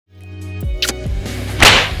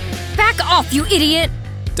off, you idiot!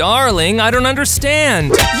 Darling, I don't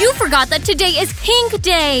understand. You forgot that today is Pink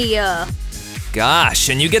Day! Gosh,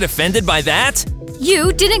 and you get offended by that?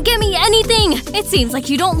 You didn't get me anything! It seems like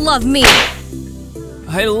you don't love me.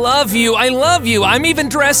 I love you, I love you. I'm even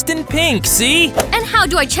dressed in pink, see? And how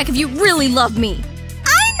do I check if you really love me?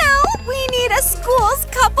 I know! We need a school's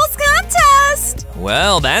couples contest!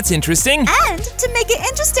 Well, that's interesting. And to make it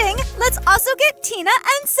interesting, let's also get Tina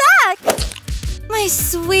and Zach! My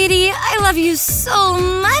sweetie, I love you so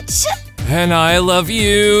much! And I love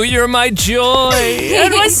you. You're my joy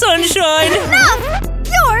and my sunshine. Enough!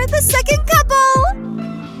 You're the second couple!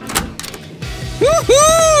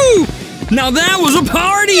 Woohoo! Now that was a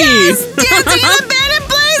party! Yes! Dancing in the bed and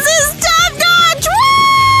blazes! Top notch!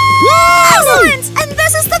 Woo! Excellent! And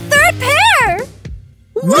this is the third pair!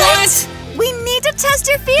 What? We need to test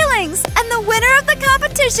your feelings, and the winner of the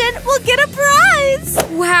competition will get a prize!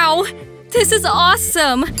 Wow, this is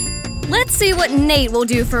awesome! Let's see what Nate will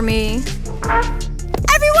do for me.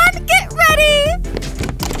 Everyone, get ready!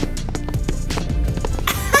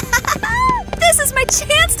 This is my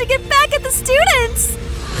chance to get back at the students!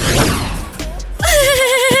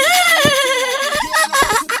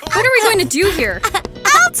 What are we going to do here?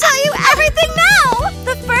 I'll tell you everything now!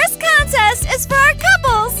 The first contest is for our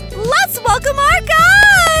couples! Let's welcome our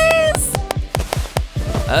guys!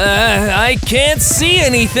 I can't see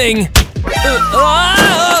anything.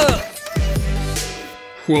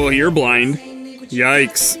 Well, you're blind.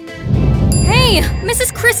 Yikes. Hey,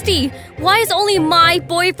 Mrs. Christie, why is only my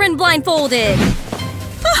boyfriend blindfolded?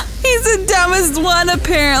 He's the dumbest one,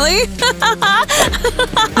 apparently.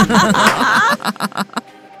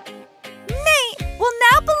 Nate will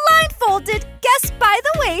now blindfolded guess by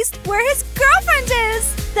the waist where his girlfriend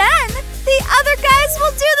is. Then the other guys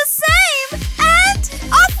will do the same. And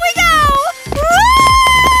off we go! Woo!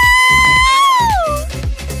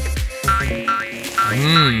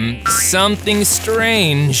 Something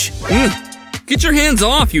strange. Get your hands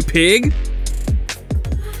off, you pig!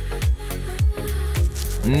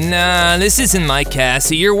 Nah, this isn't my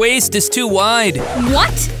Cassie. Your waist is too wide.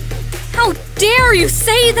 What? How dare you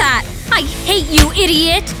say that? I hate you,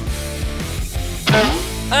 idiot!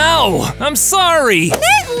 Ow! I'm sorry!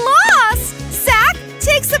 Nate lost! Zach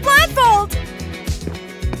takes the blindfold.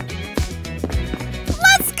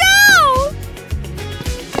 Let's go!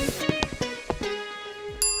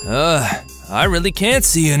 I really can't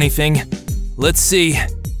see anything. Let's see.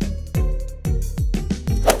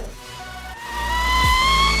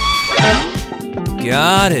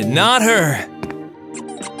 Got it, not her.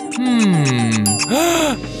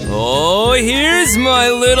 Oh, here's my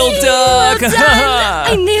little duck.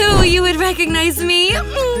 I knew you would recognize me.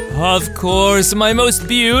 Of course, my most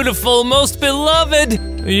beautiful, most beloved.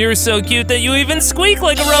 You're so cute that you even squeak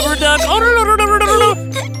like a rubber duck. Woo!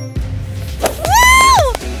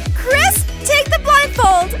 Chris, take the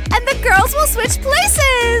blindfold, and the girls will switch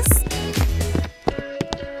places.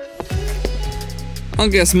 I'll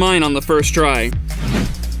guess mine on the first try.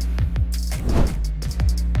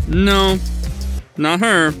 No, not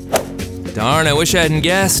her. Darn, I wish I hadn't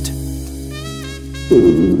guessed.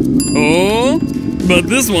 Oh, but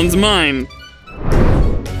this one's mine.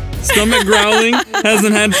 Stomach growling,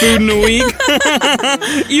 hasn't had food in a week.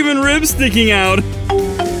 Even ribs sticking out.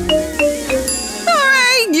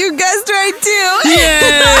 Alright, you guessed right too.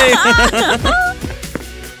 Yay!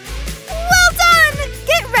 Well done!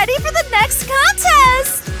 Get ready for the next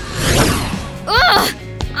contest! Ugh!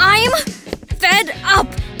 I'm fed up!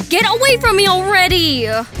 Get away from me already!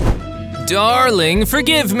 Darling,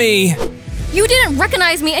 forgive me. You didn't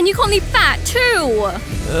recognize me and you called me fat, too!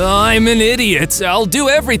 I'm an idiot. I'll do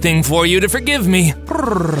everything for you to forgive me.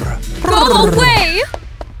 Go away!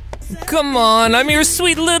 Come on, I'm your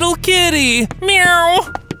sweet little kitty.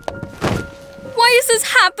 Meow. Why is this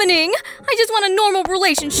happening? I just want a normal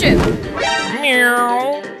relationship.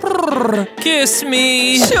 Meow. Kiss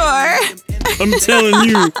me. Sure. I'm telling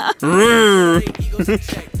you.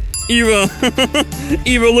 Eva.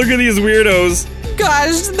 Eva, look at these weirdos.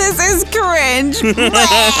 Gosh, this is cringe.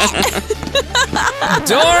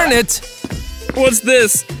 Darn it. What's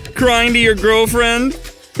this? Crying to your girlfriend?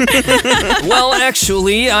 Well,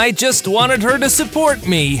 actually, I just wanted her to support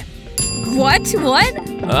me. What?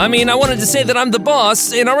 I mean, I wanted to say that I'm the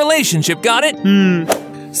boss in our relationship, got it?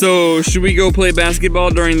 So, should we go play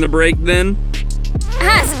basketball during the break then?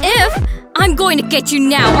 As if! I'm going to get you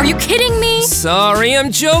now, are you kidding me? Sorry,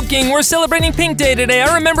 I'm joking. We're celebrating Pink Day today.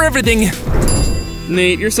 I remember everything.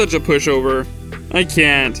 Nate, you're such a pushover. I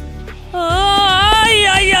can't.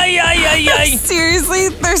 Seriously,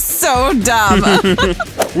 they're so dumb.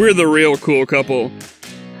 We're the real cool couple.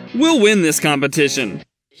 We'll win this competition.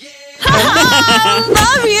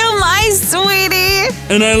 Love you, my sweetie.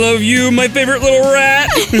 And I love you, my favorite little rat.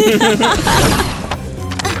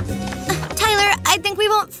 Tyler, I think we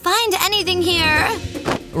won't find anything here.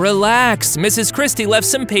 Relax. Mrs. Christie left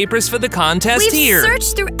some papers for the contest here. We've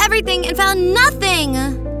searched through everything and found nothing.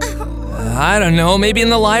 I don't know, maybe in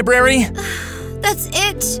the library? That's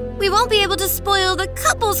it. We won't be able to spoil the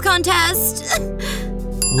couples contest.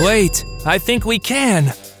 Wait, I think we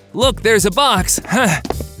can. Look, there's a box. Huh.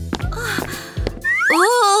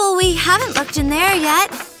 Oh, we haven't looked in there yet.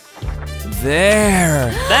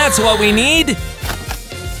 There. That's what we need.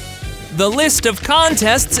 The list of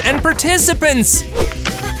contests and participants.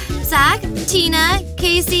 Zach, Tina,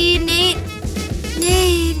 Casey, Nate.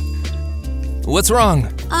 What's wrong?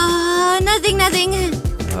 Nothing.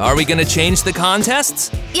 Are we gonna change the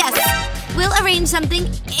contests? Yes, we'll arrange something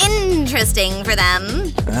interesting for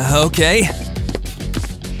them. Okay.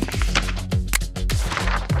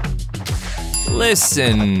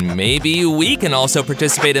 Listen, maybe we can also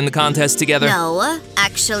participate in the contest together. No,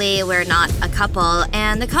 actually, we're not a couple,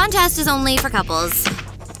 and the contest is only for couples.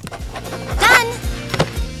 Done!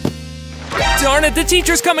 Darn it, the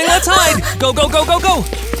teacher's coming, let's hide! Go, go, go, go, go!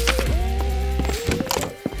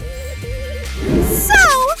 So,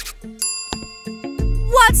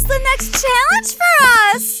 what's the next challenge for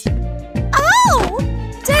us? Oh,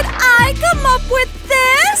 did I come up with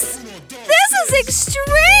this? This is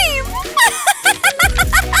extreme!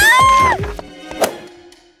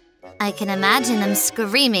 I can imagine them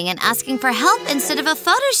screaming and asking for help instead of a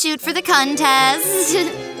photo shoot for the contest. Where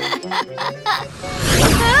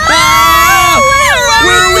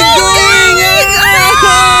are we going?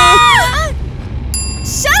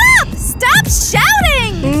 Shut up! Stop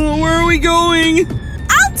shouting! Where are we going?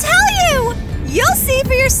 I'll tell you! You'll see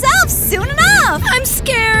for yourself soon enough! I'm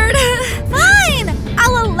scared! Fine!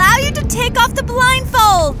 I'll allow you to take off the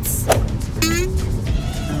blindfolds!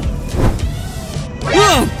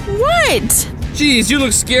 Whoa! What? Jeez, you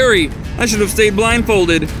look scary. I should have stayed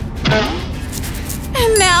blindfolded.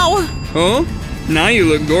 And now? Oh? Now you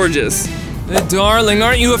look gorgeous. Darling,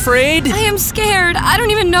 aren't you afraid? I am scared. I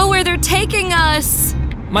don't even know where they're taking us.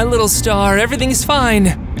 My little star, everything's fine.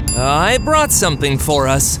 I brought something for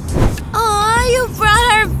us. Aw, you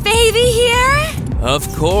brought our baby here? Of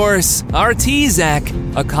course, our T-Zach,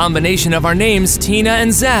 a combination of our names, Tina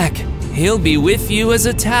and Zach. He'll be with you as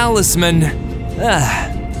a talisman.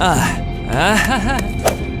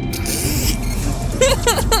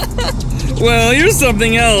 Well, you're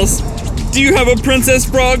something else. Do you have a Princess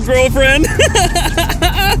Frog girlfriend?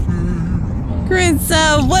 Chris,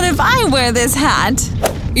 what if I wear this hat?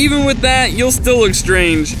 Even with that, you'll still look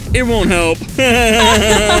strange. It won't help. All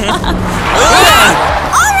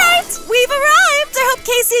right, we've arrived. I hope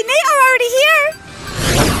Casey and Nate are already here.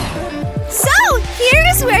 So,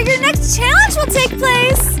 here's where your next challenge will take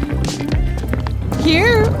place.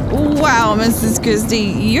 Here? Wow, Mrs. Christie,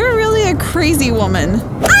 you're really a crazy woman.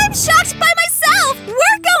 I'm shocked by myself.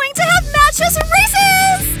 We're going to have mattress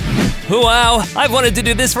races. Wow, I've wanted to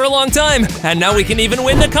do this for a long time, and now we can even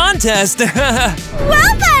win the contest. Well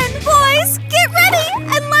then, boys, get ready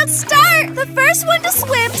and let's start. The first one to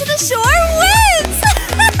swim to the shore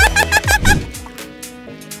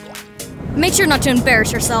wins. Make sure not to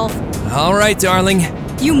embarrass yourself. All right, darling.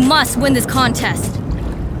 You must win this contest.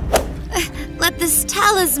 Let this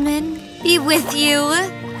talisman be with you.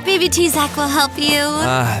 Baby T-Zach will help you.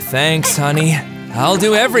 Thanks, honey. I'll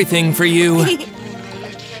do everything for you.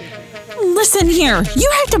 Listen here, you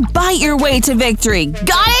have to bite your way to victory.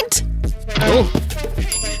 Got it? Oh.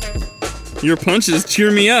 Your punches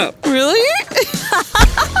cheer me up. Really?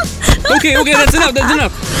 Okay, that's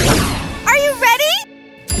enough, Are you ready?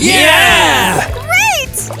 Yeah!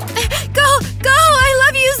 Great! Go! I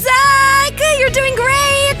love you, Zach! You're doing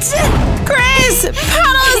great! Chris,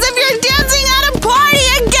 paddle as if you're dancing at a party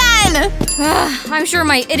again! I'm sure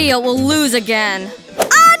my idiot will lose again.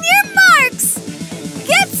 On your marks!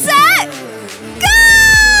 Get set! Go!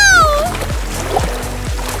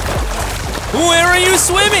 Where are you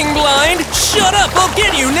swimming, Blind? Shut up, I'll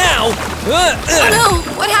get you now! Oh no,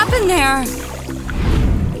 what happened there?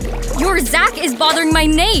 Your Zach is bothering my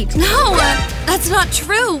Nate. No, that's not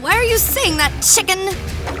true. Why are you saying that, chicken?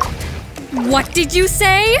 What did you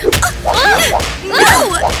say?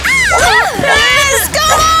 No! Chris,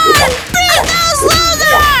 come on! Beat those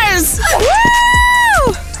losers!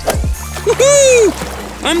 Woo! Woohoo!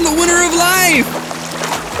 I'm the winner of life!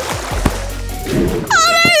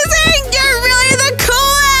 Amazing! You're really the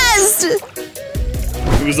coolest!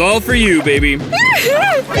 It was all for you, baby. And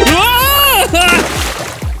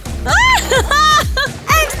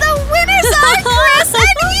the winners are Chris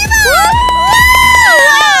and Eva!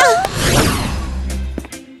 Woo!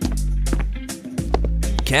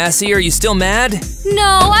 Cassie, are you still mad?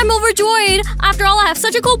 No, I'm overjoyed. After all, I have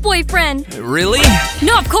such a cool boyfriend. Really?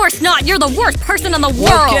 No, of course not. You're the worst person in the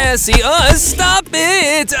Well, world. Cassie, stop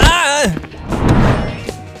it!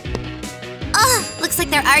 Looks like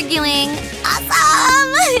they're arguing.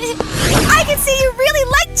 Awesome! I can see you really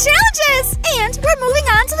like challenges! And we're moving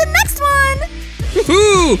on to the next one!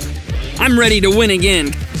 Woohoo! I'm ready to win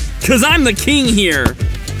again. Cause I'm the king here.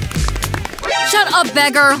 Shut up,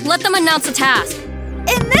 beggar. Let them announce the task.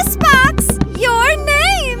 In this box, your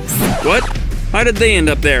names! What? How did they end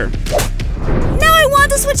up there? Now I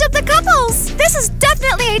want to switch up the couples! This is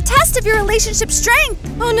definitely a test of your relationship strength!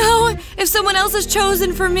 Oh no, if someone else is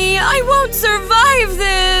chosen for me, I won't survive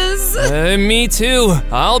this. Me too.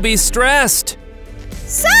 I'll be stressed.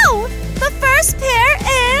 So, the first pair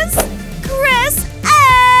is Chris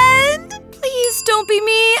and... Please don't be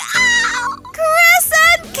me. Ow! Chris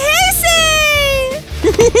and Casey!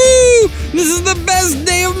 Woohoo! This is the best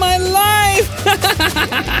day of my life!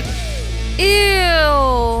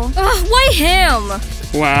 Ew. Ugh, why him?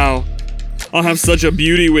 Wow. I'll have such a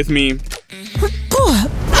beauty with me.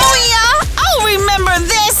 Oh yeah, I'll remember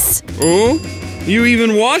this. Oh? You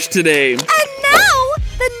even washed today. And now,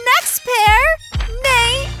 the next pair,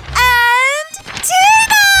 Nate and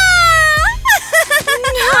Tina!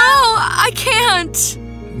 No, I can't.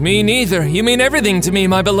 Me neither. You mean everything to me,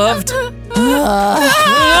 my beloved. No!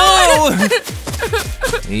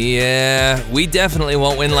 Yeah, we definitely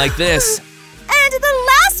won't win like this. And the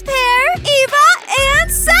last pair, Eva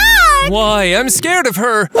and Zach! Why? I'm scared of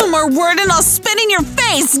her. One more word and I'll spit in your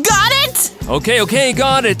face. Got it? Okay,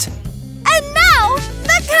 got it. And now,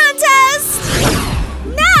 the contest!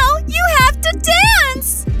 Now you have to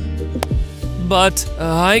dance! But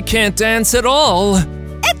I can't dance at all.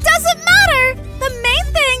 It doesn't matter! The main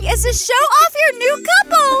thing is to show off your new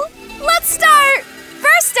couple! Let's start!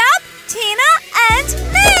 First up, Tina and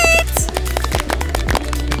Nate!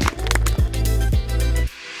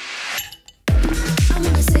 I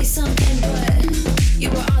wanna say something, but you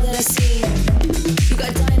were all that I see. You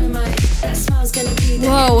got dynamite, that smile's gonna be there.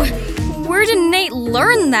 Whoa, where did Nate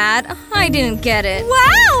learn that? I didn't get it.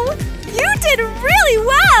 Wow! You did really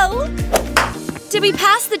well! Did we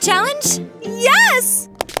pass the challenge? Yes!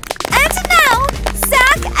 And now,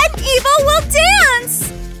 Zach and Eva will dance!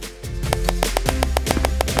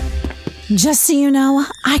 Just so you know,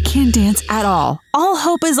 I can't dance at all. All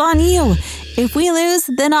hope is on you. If we lose,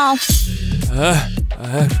 then I'll...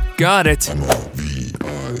 Got it.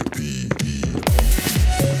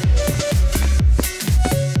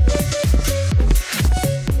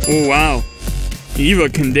 Oh wow. Eva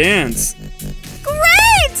can dance.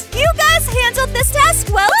 Great! You guys handled this task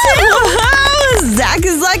well too! Zach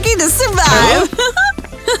is lucky to survive.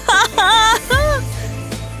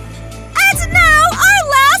 And now our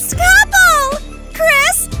last couple!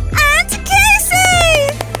 Chris and Casey!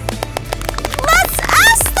 Let's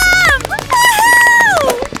ask them! Woohoo!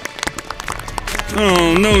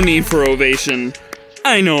 Oh, no need for ovation.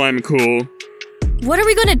 I know I'm cool. What are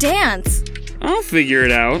we gonna dance? I'll figure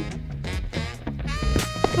it out.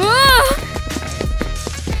 Ah!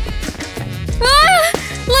 Ah!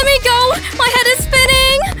 Let me go! My head is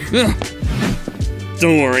spinning! Ugh.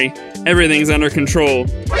 Don't worry, everything's under control.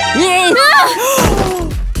 Whoa! Ah!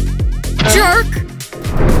 Jerk!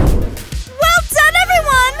 Well done,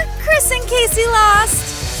 everyone! Chris and Casey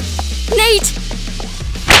lost. Nate!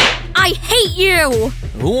 I hate you!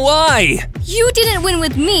 Why? You didn't win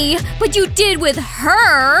with me, but you did with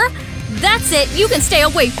her! That's it, you can stay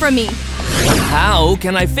away from me. How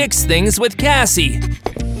can I fix things with Cassie?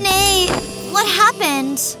 Nate, what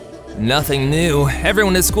happened? Nothing new.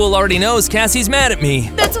 Everyone at school already knows Cassie's mad at me.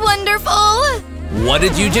 That's wonderful! What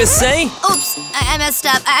did you just say? Oops, I messed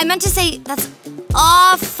up. I meant to say that's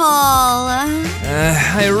awful.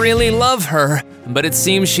 I really love her, but it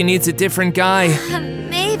seems she needs a different guy.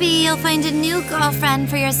 Maybe you'll find a new girlfriend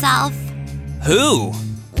for yourself. Who?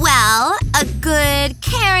 Well, a good,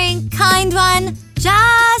 caring, kind one,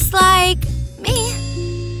 just like me.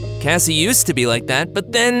 Cassie used to be like that,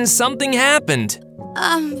 but then something happened.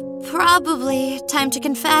 Probably time to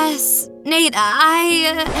confess. Nate,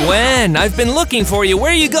 When? I've been looking for you.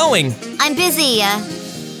 Where are you going? I'm busy.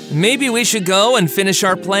 Maybe we should go and finish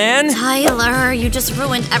our plan? Tyler, you just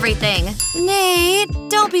ruined everything. Nate,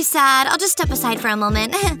 don't be sad. I'll just step aside for a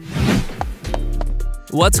moment.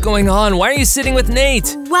 What's going on? Why are you sitting with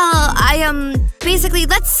Nate? Well, basically,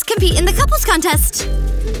 let's compete in the couples contest.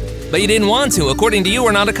 But you didn't want to. According to you,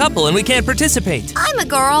 we're not a couple and we can't participate. I'm a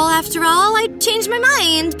girl, after all. I changed my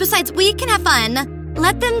mind. Besides, we can have fun.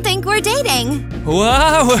 Let them think we're dating.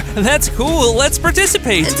 Wow, that's cool. Let's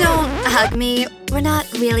participate. Don't hug me. We're not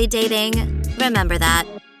really dating. Remember that.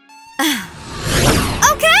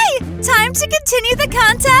 Okay, time to continue the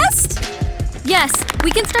contest. Yes,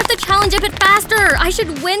 we can start the challenge a bit faster. I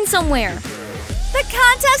should win somewhere. The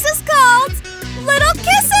contest is called Little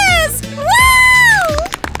Kisses! Woo!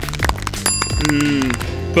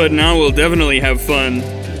 But now we'll definitely have fun.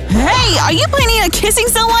 Hey, are you planning on kissing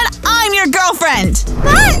someone? I'm your girlfriend.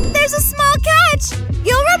 But there's a small catch.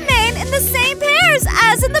 You'll remain in the same pairs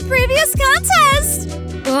as in the previous contest.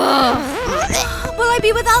 Ugh. Will I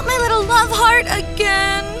be without my little love heart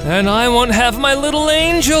again? And I won't have my little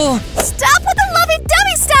angel. Stop with the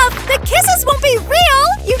lovey-dovey stuff! The kisses won't be real!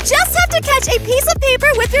 You just have to catch a piece of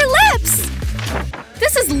paper with your lips!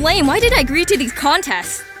 This is lame. Why did I agree to these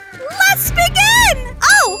contests? Let's begin!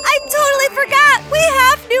 Oh, I totally forgot! We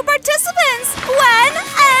have new participants! Gwen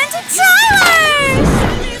and Tyler!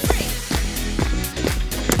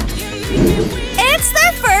 It's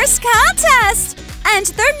their first contest! And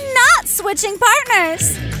they're not switching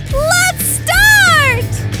partners! Let's start!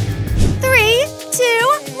 3,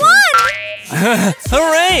 2, 1!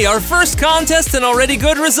 Hooray! Our first contest and already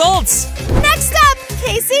good results. Next up,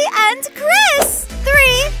 Casey and Chris!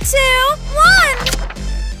 3, 2,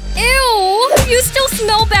 1! Ew! You still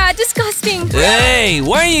smell bad. Disgusting. Hey,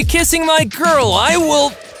 why are you kissing my girl? I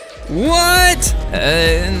will… What?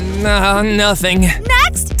 No, nothing.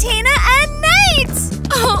 Next, Tina and Nate!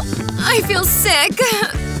 Oh, I feel sick.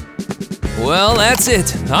 Well, that's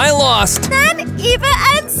it. I lost. Then Eva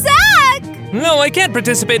and Zach! No, I can't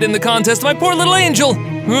participate in the contest. My poor little angel.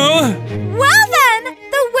 Well then,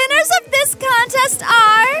 the winners of this contest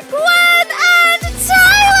are Gwen and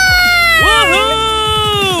Tyler!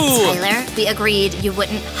 Woohoo! Tyler, we agreed you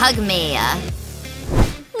wouldn't hug me.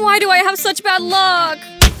 Why do I have such bad luck?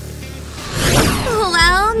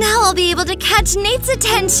 Well, now I'll be able to catch Nate's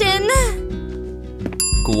attention.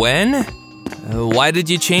 Gwen? Why did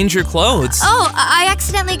you change your clothes? Oh, I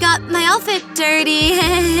accidentally got my outfit dirty.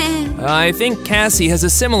 I think Cassie has a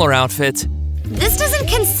similar outfit. This doesn't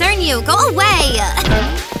concern you. Go away.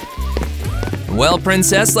 Well,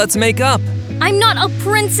 princess, let's make up. I'm not a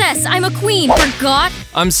princess. I'm a queen. Forgot?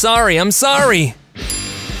 I'm sorry. And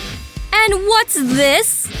what's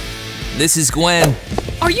this? This is Gwen.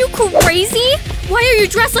 Are you crazy? Why are you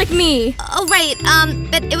dressed like me? Oh, right.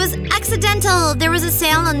 But it was accidental. There was a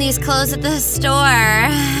sale on these clothes at the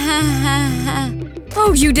store.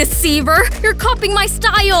 Oh, you deceiver! You're copying my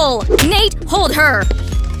style! Nate, hold her!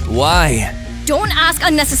 Why? Don't ask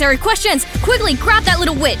unnecessary questions! Quickly, grab that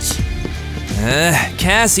little witch!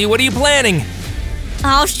 Cassie, what are you planning?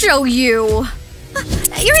 I'll show you!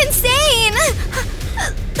 You're insane!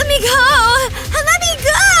 Let me go! Let me go!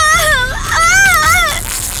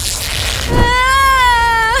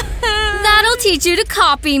 That'll teach you to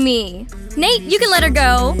copy me! Nate, you can let her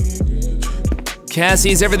go!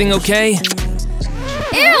 Cassie, is everything okay?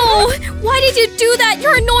 Ew! Why did you do that?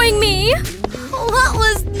 You're annoying me! What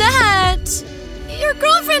was that? Your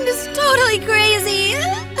girlfriend is totally crazy.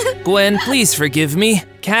 Gwen, please forgive me.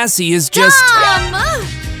 Cassie is just…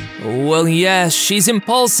 Well, yes, she's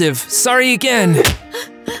impulsive. Sorry again.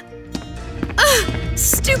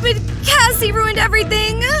 Stupid Cassie ruined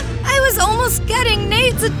everything. I was almost getting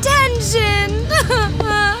Nate's attention.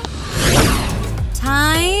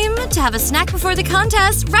 Time to have a snack before the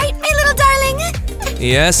contest, right, my little darling?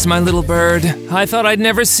 Yes, my little bird. I thought I'd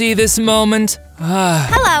never see this moment.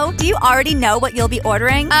 Hello, do you already know what you'll be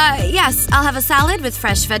ordering? Yes, I'll have a salad with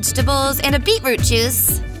fresh vegetables and a beetroot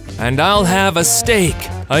juice. And I'll have a steak.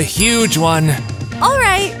 A huge one. All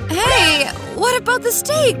right. Hey, what about the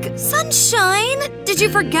steak? Sunshine, did you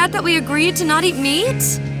forget that we agreed to not eat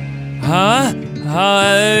meat? Huh?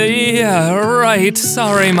 Yeah, right.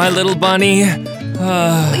 Sorry, my little bunny.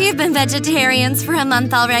 We've been vegetarians for a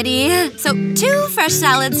month already, so 2 fresh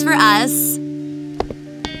salads for us.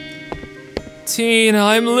 Tina,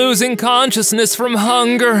 I'm losing consciousness from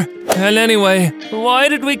hunger. And anyway, why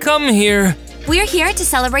did we come here? We're here to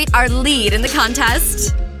celebrate our lead in the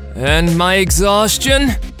contest. And my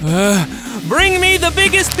exhaustion? Bring me the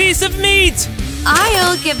biggest piece of meat!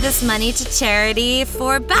 I'll give this money to charity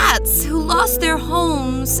for bats who lost their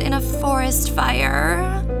homes in a forest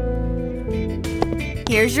fire.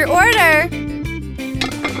 Here's your order.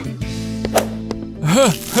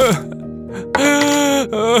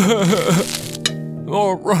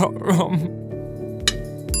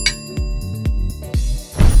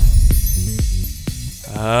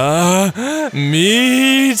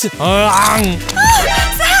 Meat! Zach!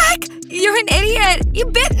 You're an idiot! You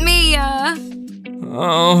bit me!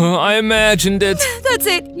 Oh, I imagined it. That's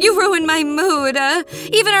it. You ruined my mood.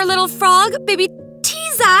 Even our little frog, baby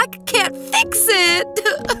T-Zach, can't fix it.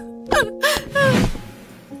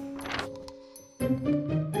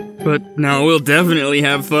 But now we'll definitely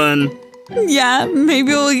have fun. Yeah, maybe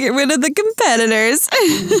we'll get rid of the competitors.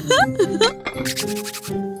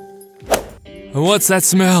 What's that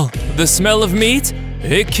smell? The smell of meat?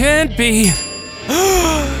 It can't be.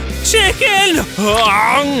 Chicken!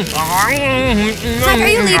 Zach, are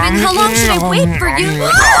you leaving? How long should I wait for you?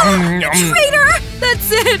 Traitor!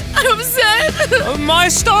 That's it! I'm upset! My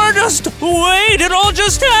stardust! Wait, it all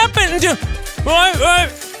just happened!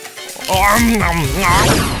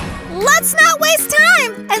 Let's not waste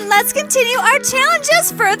time, and let's continue our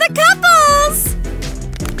challenges for the couples!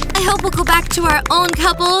 I hope we'll go back to our own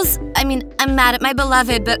couples. I mean, I'm mad at my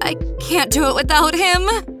beloved, but I can't do it without him.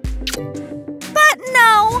 But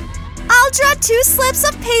no! I'll draw 2 slips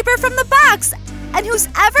of paper from the box, and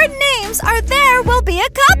whosever names are there will be a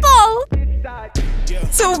couple!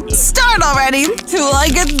 So start already. Who'll I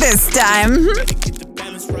get this time?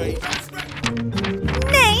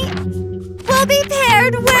 Nate will be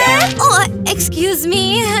paired with… Oh, excuse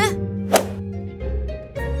me.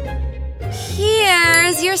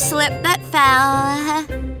 Here's your slip that fell.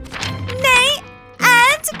 Nate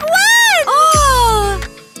and Gwen! Oh!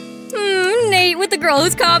 Nate with the girl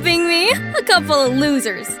who's copying me. A couple of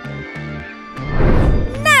losers.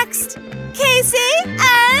 Next, Casey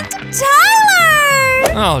and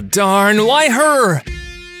Tyler! Oh, darn, why her?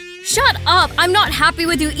 Shut up! I'm not happy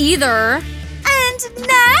with you either. And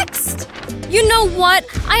next… You know what?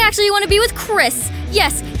 I actually want to be with Chris.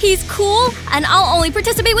 Yes, he's cool, and I'll only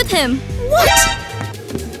participate with him. What?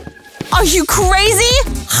 Are you crazy?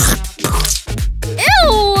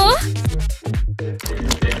 Ew!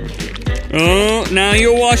 Oh, now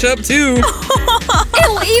you'll wash up too.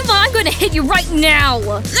 Ew, Eva, I'm gonna hit you right now!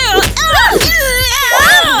 Calm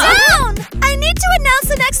down! I need to announce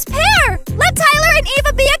the next pair! Let Tyler and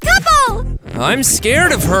Eva be a couple! I'm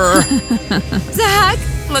scared of her. Zach,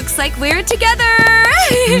 looks like we're together!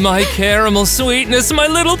 My caramel sweetness, my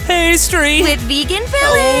little pastry. With vegan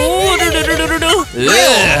filling!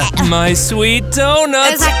 Ugh, my sweet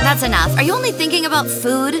donut. Zach, that's enough. Are you only thinking about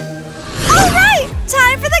food? Alright,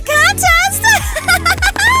 time for the contest!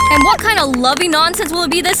 And what kind of lovey nonsense will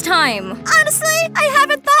it be this time? Honestly, I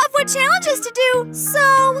haven't thought of what challenges to do,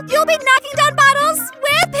 so you'll be knocking down bottles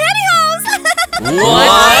with pantyhose!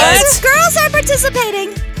 What? Girls are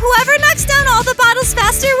participating! Whoever knocks down all the bottles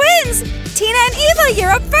faster wins! Tina and Eva,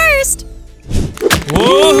 you're up first!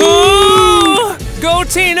 Woohoo! Go,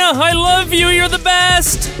 Tina! I love you. You're the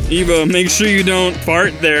best. Eva, make sure you don't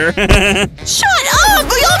fart there. Shut up!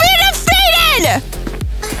 You'll be defeated!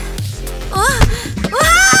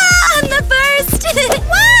 I'm the first!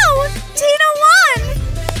 Wow! Tina won!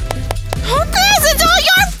 This is all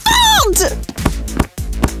your fault!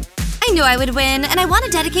 I knew I would win, and I want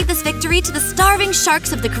to dedicate this victory to the starving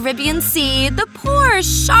sharks of the Caribbean Sea. The poor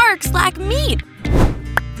sharks lack meat.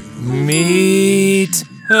 Meat.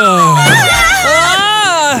 Oh.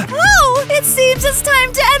 Ah! Oh, it seems it's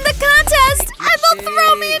time to end the contest, and they'll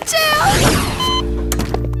throw me in jail!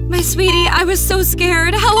 My sweetie, I was so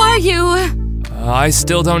scared. How are you? I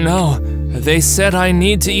still don't know. They said I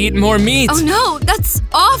need to eat more meat. Oh no, that's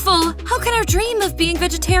awful. How can our dream of being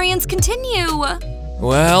vegetarians continue?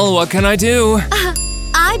 Well, what can I do?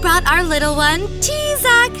 I brought our little one,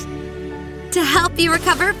 T-Zac, to help you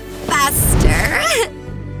recover faster.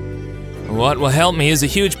 What will help me is a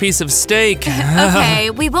huge piece of steak. Okay,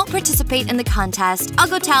 we won't participate in the contest. I'll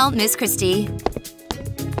go tell Miss Christie.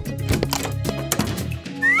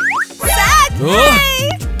 Zach! Oh, Hey!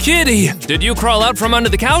 Kitty, did you crawl out from under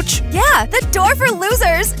the couch? Yeah, the door for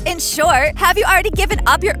losers. In short, have you already given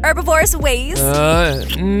up your herbivorous ways?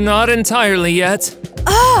 Not entirely yet.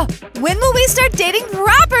 Oh, when will we start dating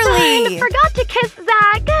properly? Forgot to kiss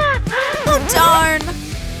Zach. Oh, darn.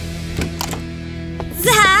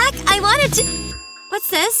 Zach, I wanted to… What's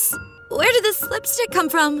this? Where did this lipstick come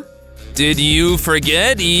from? Did you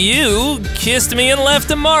forget? You kissed me and left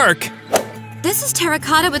a mark. This is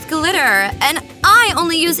terracotta with glitter, and I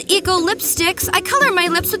only use eco lipsticks. I color my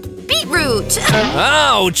lips with beetroot.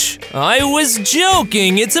 Ouch! I was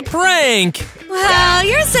joking. It's a prank. Wow,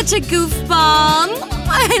 you're such a goofball.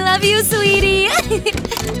 I love you, sweetie.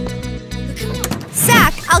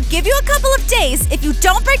 Zach, I'll give you a couple of days. If you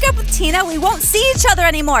don't break up with Tina, we won't see each other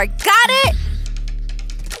anymore. Got it?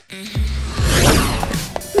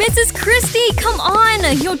 Mrs. Christie, come on!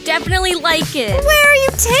 You'll definitely like it. Where are you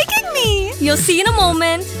taking me? You'll see in a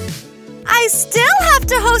moment. I still have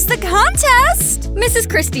to host the contest. Mrs.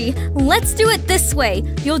 Christie, let's do it this way.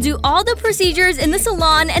 You'll do all the procedures in the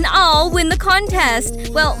salon and I'll win the contest.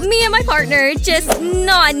 Well, me and my partner, just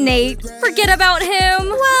not Nate. Forget about him.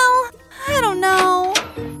 Well, I don't know.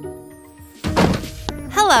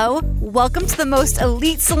 Hello, welcome to the most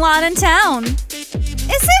elite salon in town. Is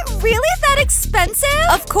it really that expensive?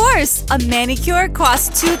 Of course. A manicure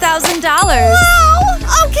costs $2,000. Wow!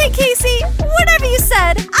 Okay, Casey. Whatever you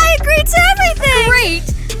said. I agree to everything. Great!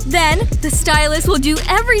 Then the stylist will do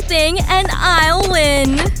everything and I'll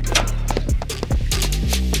win.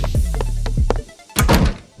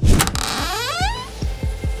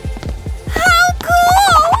 How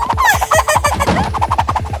cool!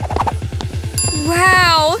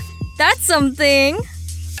 Wow! That's something.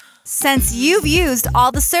 Since you've used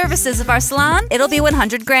all the services of our salon, it'll be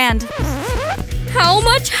 100 grand. How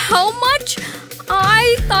much? How much?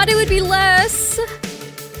 I thought it would be less.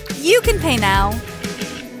 You can pay now.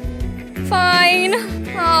 Fine.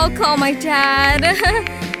 I'll call my dad.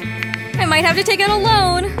 I might have to take out a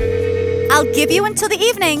loan. I'll give you until the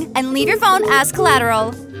evening and leave your phone as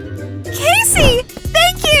collateral. Casey!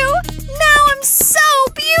 Thank you! Now I'm so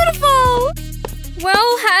beautiful!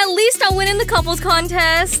 Well, at least I'll win in the couples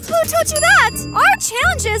contest. Who told you that? Our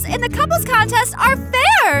challenges in the couples contest are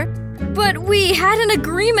fair! But we had an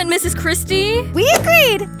agreement, Mrs. Christie. We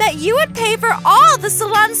agreed that you would pay for all the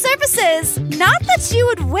salon services, not that you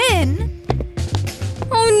would win.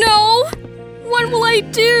 Oh no! What will I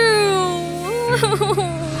do?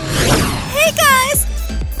 Hey guys!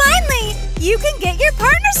 Finally, you can get your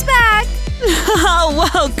partners back! Oh,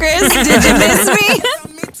 whoa, Chris, did you miss me?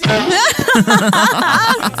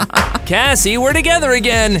 Cassie, we're together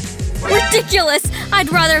again. Ridiculous!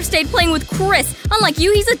 I'd rather have stayed playing with Chris. Unlike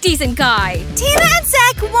you, he's a decent guy. Tina and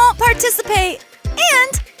Zach won't participate.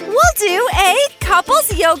 And we'll do a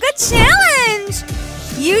couples yoga challenge.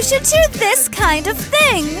 You should do this kind of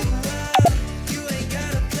thing.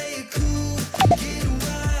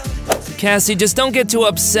 Cassie, just don't get too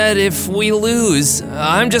upset if we lose.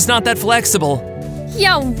 I'm just not that flexible.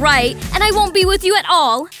 Yeah, right. And I won't be with you at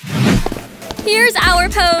all. Here's our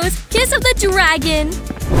pose. Kiss of the dragon.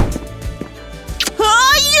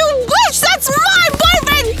 Oh, you wish! That's my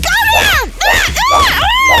boyfriend! Come here!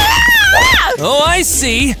 Oh, I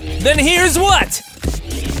see. Then here's what.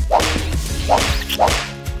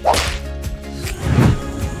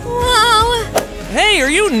 Wow. Hey,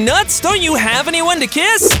 are you nuts? Don't you have anyone to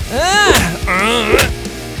kiss?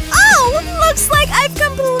 Oh, looks like I've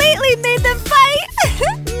completely made them fight.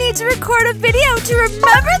 Need to record a video to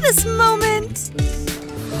remember this moment.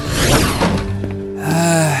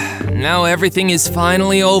 Now everything is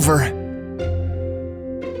finally over.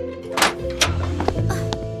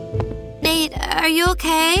 Nate, are you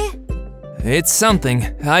okay? It's something.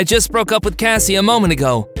 I just broke up with Cassie a moment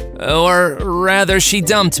ago. Or rather, she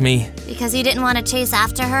dumped me. Because you didn't want to chase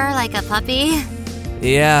after her like a puppy?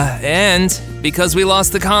 Yeah, and because we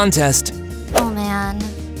lost the contest. Oh man,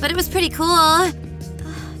 but it was pretty cool.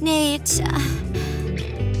 Nate,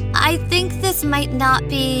 I think this might not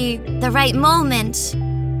be the right moment,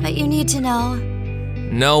 but you need to know.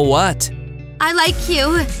 Know what? I like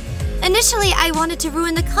you. Initially, I wanted to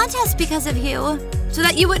ruin the contest because of you, so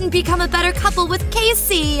that you wouldn't become a better couple with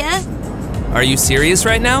Casey. Are you serious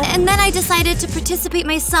right now? And then I decided to participate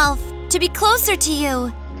myself, to be closer to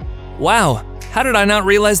you. Wow, how did I not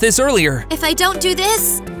realize this earlier? If I don't do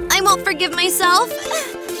this, I won't forgive myself.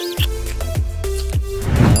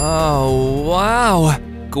 Oh, wow.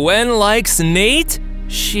 Gwen likes Nate?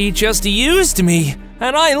 She just used me,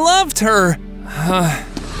 and I loved her.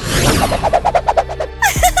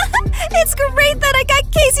 It's great that I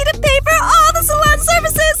got Casey to pay for all the salon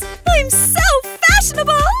services. I'm so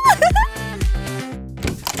fashionable.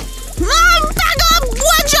 Back up,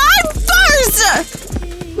 Wedge! I'm first!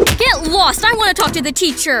 Get lost. I want to talk to the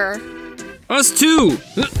teacher. Us too.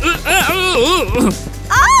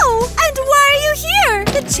 Oh, and why are you here?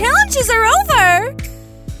 The challenges are over.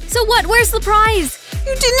 So what? Where's the prize?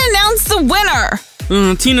 You didn't announce the winner!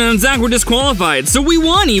 Tina and Zach were disqualified, so we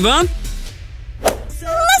won, Eva.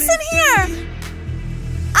 Listen here.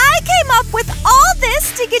 I came up with all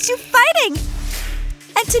this to get you fighting.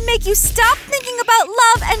 And to make you stop thinking about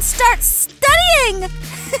love and start studying.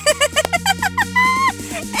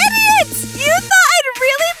 Idiots! You thought I'd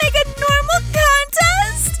really make a normal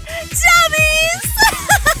contest? Dummies!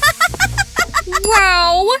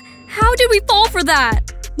 Wow. How did we fall for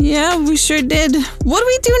that? Yeah, we sure did. What do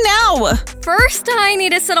we do now? First, I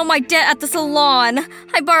need to settle my debt at the salon.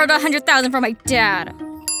 I borrowed $100,000 from my dad.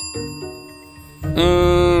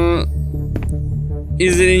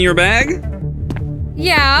 Is it in your bag?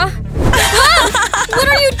 Yeah. Ah! What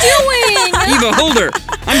are you doing? Eva, hold her!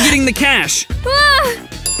 I'm getting the cash! Ah!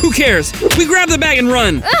 Who cares? We grab the bag and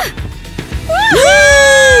run!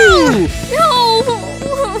 No!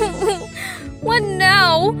 What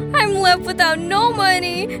now? I'm left without no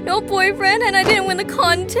money, no boyfriend, and I didn't win the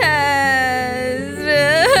contest.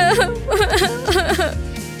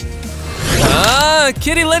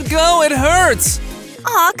 Kitty, let go, it hurts.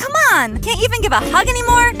 Aw, come on. Can't you even give a hug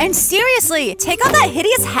anymore? And seriously, take off that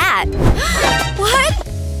hideous hat. What?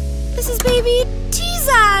 This is baby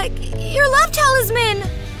T-Zac, your love talisman.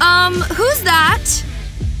 Who's that?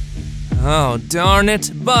 Oh, darn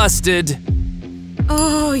it, busted.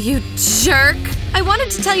 Oh, you jerk. I wanted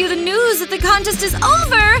to tell you the news that the contest is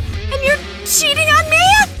over, and you're cheating on me?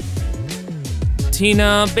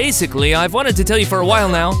 Tina, basically, I've wanted to tell you for a while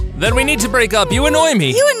now that we need to break up. You annoy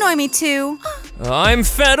me. You annoy me too. I'm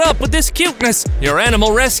fed up with this cuteness. Your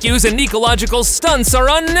animal rescues and ecological stunts are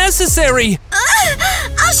unnecessary.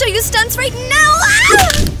 I'll show you stunts right now.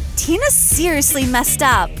 Tina seriously messed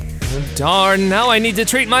up. Darn, now I need to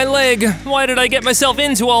treat my leg. Why did I get myself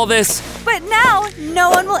into all this? But now,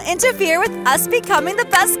 no one will interfere with us becoming the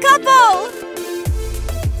best couple.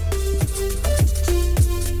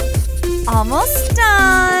 Almost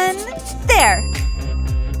done. There.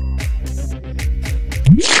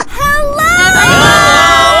 Hello!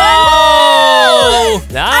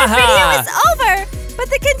 Our video is over, but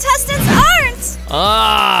the contestants aren't.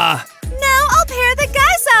 Now I'll pair the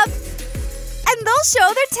guys up, and they'll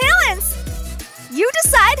show their talents. You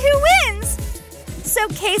decide who wins. So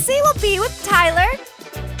Casey will be with Tyler.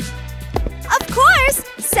 Of course,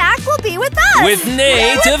 Zach will be with us. With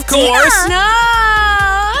Nate, of course. Tina. No.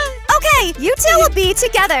 Okay, you two will be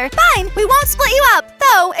together. Fine, we won't split you up.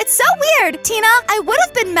 Though, it's so weird. Tina, I would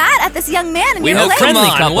have been mad at this young man in your relationship.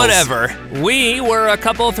 Come on, whatever. We were a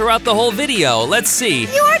couple throughout the whole video. Let's see.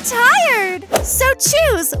 You are tired. So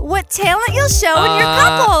choose what talent you'll show in your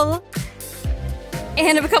couple.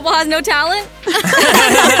 And if a couple has no talent?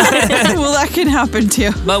 Well, that can happen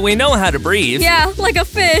too. But we know how to breathe. Yeah, like a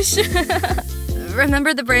fish.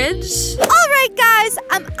 Remember the bridge? All right, guys,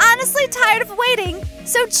 I'm honestly tired of waiting.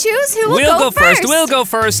 So choose who will go first. We'll go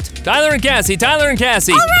first. Tyler and Cassie, Tyler and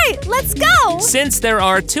Cassie. All right, let's go. Since there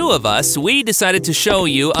are two of us, we decided to show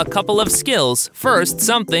you a couple of skills. First,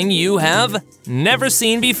 something you have never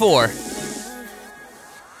seen before.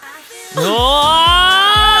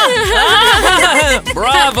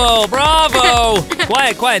 Bravo, bravo.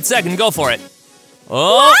 Quiet, second, go for it.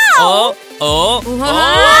 Wow.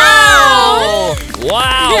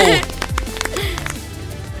 Wow.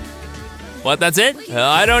 What, that's it?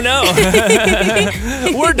 I don't know.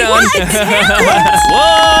 We're done.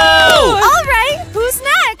 Whoa! All right, who's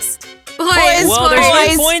next? Well,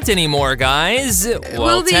 there's no point anymore, guys.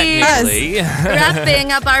 Well, be technically.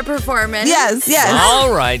 wrapping up our performance. Yes.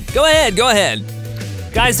 All right, go ahead.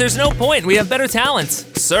 Guys, there's no point. We have better talents.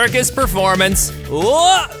 Circus performance.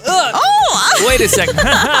 Wait a second.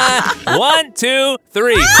 1, 2,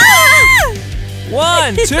 3.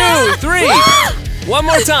 1, 2, 3. One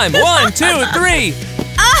more time. 1, 2, 3.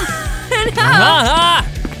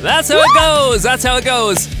 That's how it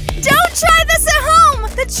goes. Don't try this at home.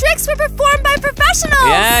 The tricks were performed by professionals.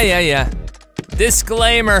 Yeah.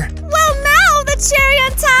 Disclaimer. Well, now the cherry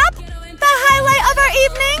on top, the highlight of our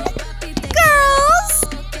evening, girls.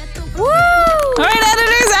 Woo! All right,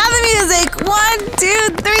 editors, add the music. 1,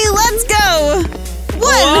 2, 3, let's go.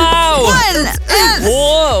 Wow. One.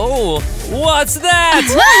 Whoa! What's that?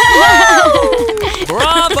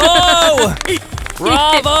 Bravo!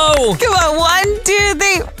 Come on, 1, 2,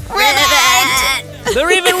 3, ribbit!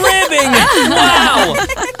 They're even ribbing! Wow!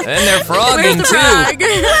 And they're frogging too. Well,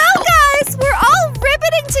 guys, we're all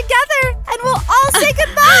ribbiting together, and we'll all say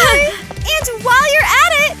goodbye. And while you're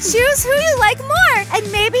at it, choose who you like more, and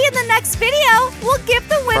maybe in the next video, we'll give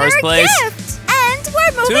the winner First place. a gift. And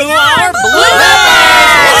we're moving To on. our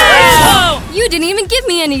Bluebirds! You didn't even give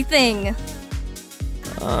me anything.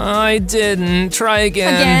 I didn't. Try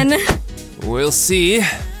again. We'll see.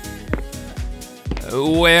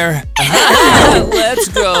 Where? Let's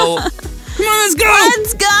go. Come on, let's go!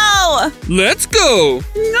 Let's go! Let's go!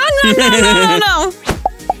 No.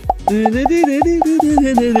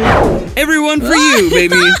 Everyone for you,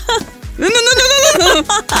 baby. No.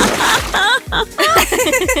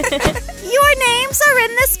 Your names are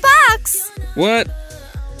in this box. What?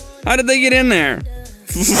 How did they get in there?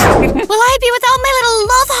 Will I be without my little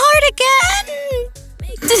love heart again?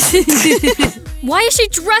 Why is she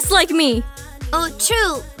dressed like me? Oh,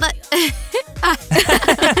 true, but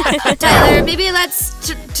Tyler, maybe let's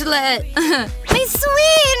let my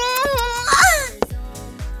sweet.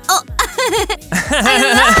 Oh, I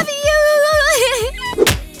love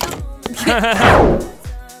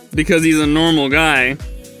you. Because he's a normal guy.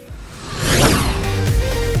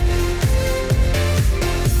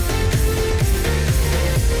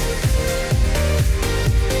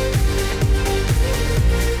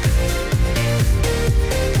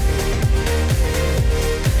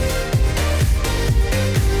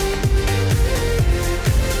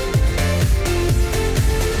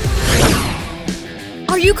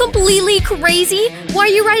 completely crazy? Why are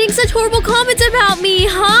you writing such horrible comments about me,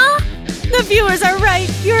 huh? The viewers are right.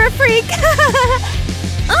 You're a freak.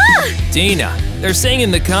 Tina, they're saying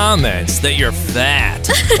in the comments that you're fat.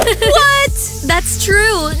 What? That's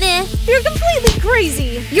true. Nah, You're completely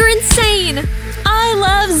crazy. you're insane. I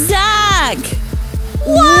love Zach.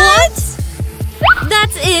 What?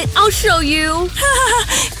 That's it. I'll show you.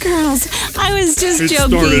 Girls, I was just It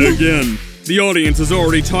joking. started again. The audience is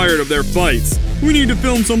already tired of their fights. We need to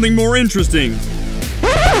film something more interesting.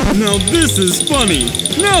 Now this is funny.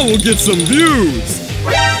 Now we'll get some views.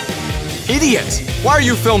 Idiot! Why are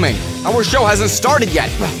you filming? Our show hasn't started yet.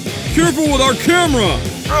 Careful with our camera.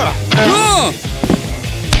 Ah!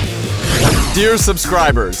 Dear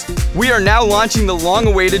subscribers, we are now launching the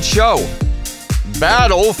long-awaited show,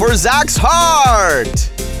 Battle for Zach's Heart!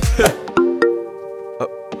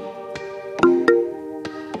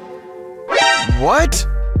 What?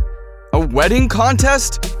 A wedding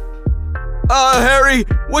contest? Harry,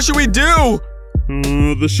 what should we do?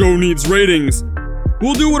 The show needs ratings.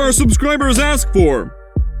 We'll do what our subscribers ask for.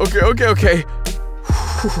 Okay.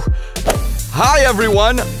 Hi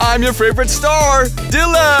everyone, I'm your favorite star,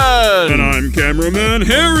 Dylan! And I'm cameraman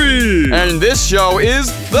Harry! And this show is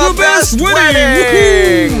The Best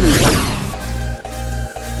Wedding! Wedding!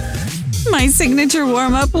 My signature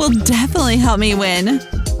warm-up will definitely help me win.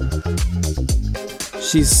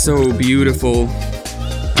 She's so beautiful.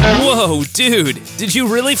 Whoa, dude, did you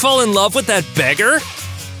really fall in love with that beggar?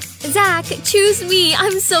 Zach, choose me.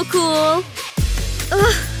 I'm so cool.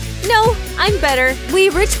 Ugh. No, I'm better. We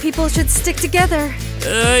rich people should stick together.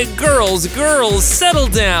 Girls, settle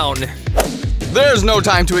down. There's no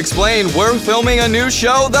time to explain. We're filming a new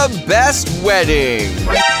show, The Best Wedding.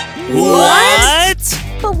 What?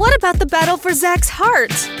 But what about the battle for Zach's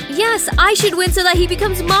heart? Yes, I should win so that he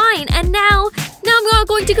becomes mine. And now I'm not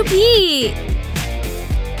going to compete.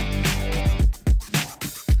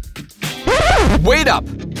 Wait up!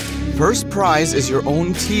 First prize is your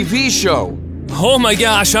own TV show. Oh my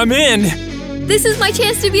gosh, I'm in. This is my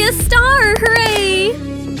chance to be a star. Hooray!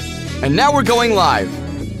 And now we're going live.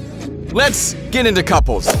 Let's get into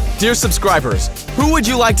couples. Dear subscribers, who would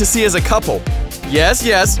you like to see as a couple? Yes,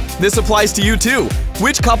 this applies to you too.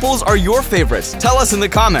 Which couples are your favorites? Tell us in the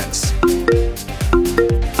comments.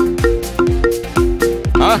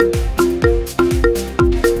 Huh?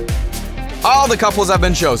 All the couples have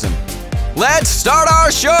been chosen. Let's start our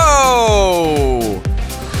show!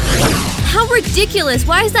 How ridiculous.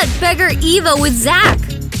 Why is that beggar Eva with Zach?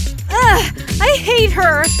 Ugh, I hate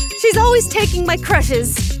her. She's always taking my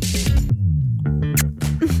crushes.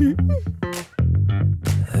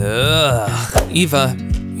 Ugh, Eva,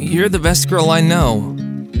 you're the best girl I know.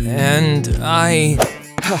 And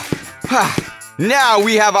Now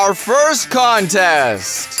we have our first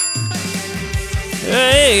contest.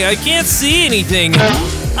 Hey, I can't see anything.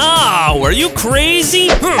 Ow, are you crazy?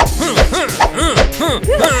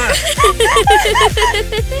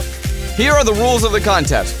 Here are the rules of the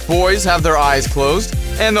contest. Boys have their eyes closed,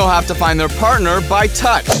 and they'll have to find their partner by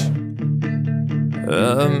touch.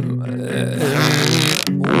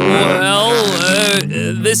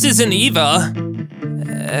 This isn't Eva.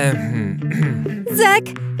 Zach,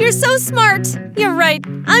 you're so smart. You're right.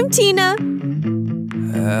 I'm Tina.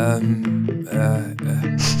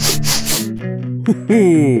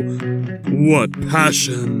 Ooh, what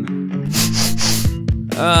passion.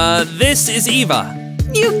 This is Eva.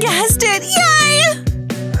 You guessed it! Yay!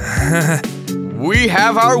 We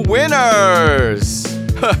have our winners!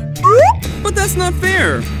 But that's not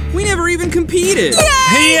fair. We never even competed.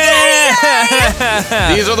 Yeah!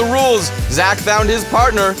 These are the rules. Zach found his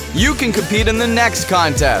partner. You can compete in the next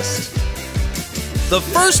contest. The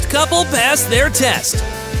first couple passed their test.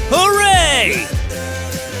 Hooray!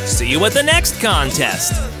 See you at the next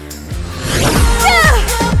contest.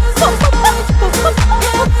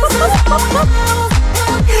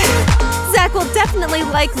 Zach will definitely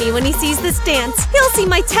like me when he sees this dance. He'll see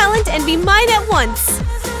my talent and be mine at once.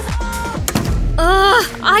 Ugh,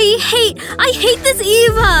 I hate this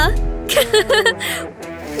Eva.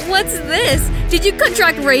 What's this? Did you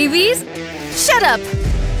contract rabies? Shut up.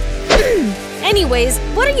 Anyways,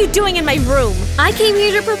 what are you doing in my room? I came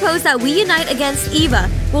here to propose that we unite against Eva.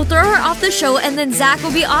 We'll throw her off the show and then Zach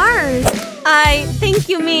will be ours. I think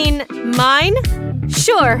you mean mine?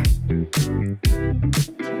 Sure.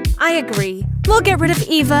 I agree. We'll get rid of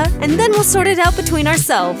Eva, and then we'll sort it out between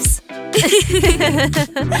ourselves.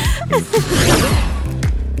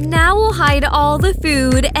 Now we'll hide all the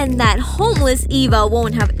food, and that homeless Eva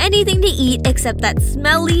won't have anything to eat except that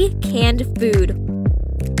smelly, canned food.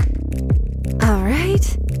 All right.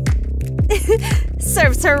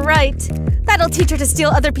 Serves her right. That'll teach her to steal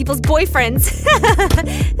other people's boyfriends.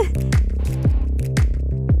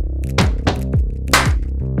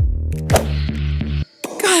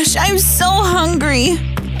 Gosh, I'm so hungry.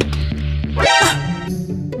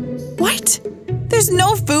 What? There's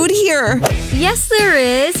no food here. Yes, there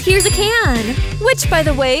is. Here's a can. Which, by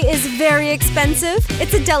the way, is very expensive.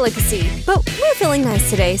 It's a delicacy. But we're feeling nice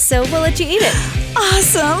today, so we'll let you eat it.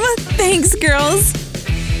 Awesome. Thanks, girls.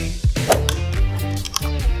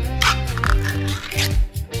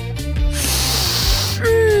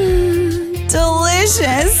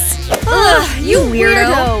 Delicious. Ugh, you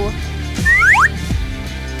weirdo.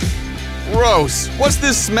 Gross. What's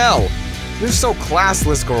this smell? You're so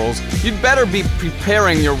classless, girls. You'd better be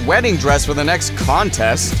preparing your wedding dress for the next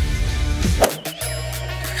contest.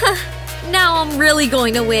 Now I'm really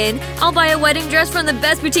going to win. I'll buy a wedding dress from the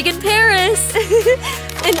best boutique in Paris.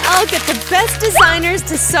 And I'll get the best designers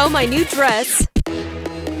to sew my new dress.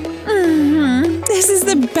 This is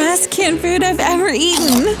the best canned food I've ever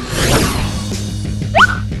eaten.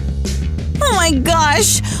 Oh my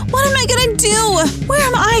gosh, what am I gonna do? Where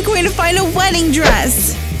am I going to find a wedding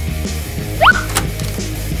dress?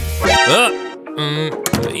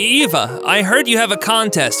 Eva, I heard you have a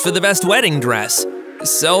contest for the best wedding dress.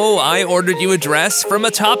 So I ordered you a dress from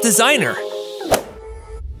a top designer.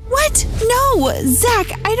 What? No,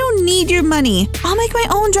 Zach, I don't need your money. I'll make my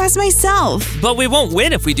own dress myself. But we won't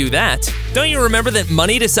win if we do that. Don't you remember that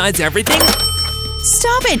money decides everything?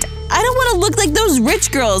 Stop it! I don't want to look like those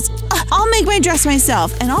rich girls. I'll make my dress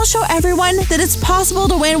myself, and I'll show everyone that it's possible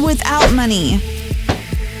to win without money.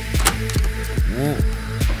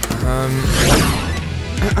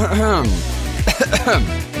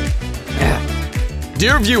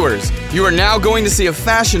 Dear viewers, you are now going to see a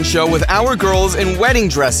fashion show with our girls in wedding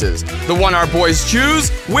dresses. The one our boys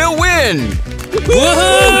choose will win!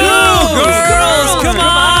 Woohoo! Girls, come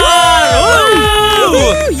on!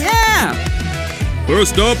 Woo, yeah!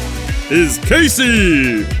 First up is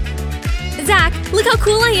Casey! Zach, look how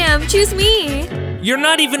cool I am. Choose me. You're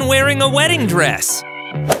not even wearing a wedding dress.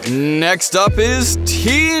 Next up is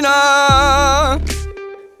Tina!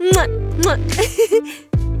 Mwah, mwah.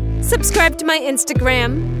 Subscribe to my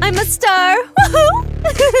Instagram. I'm a star. Woohoo!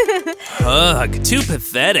 Ugh, too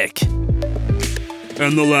pathetic.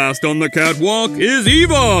 And the last on the catwalk is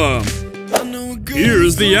Eva!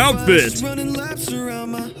 Here's the outfit!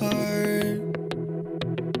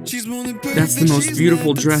 That's the most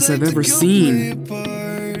beautiful dress I've ever seen.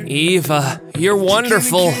 Eva, you're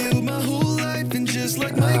wonderful.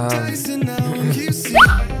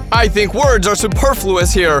 I think words are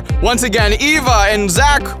superfluous here. Once again, Eva and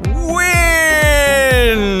Zach win!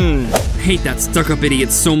 I hate that stuck-up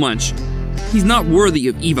idiot so much. He's not worthy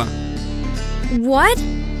of Eva. What?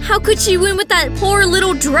 How could she win with that poor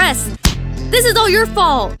little dress? This is all your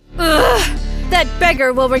fault. Ugh, that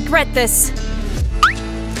beggar will regret this.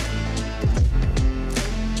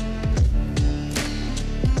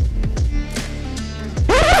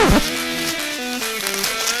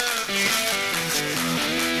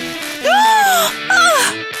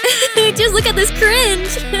 Just look at this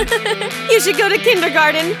cringe. You should go to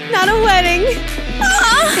kindergarten, not a wedding.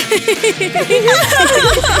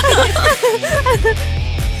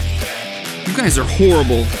 You guys are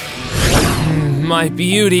horrible. My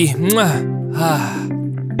beauty.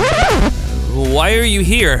 Why are you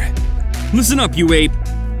here? Listen up, you ape.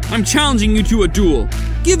 I'm challenging you to a duel.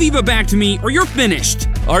 Give Eva back to me or you're finished.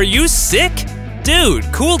 Are you sick?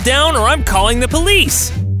 Dude, cool down or I'm calling the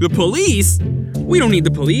police. The police? We don't need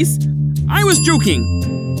the police. I was joking.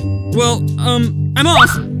 Well, I'm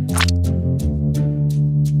off.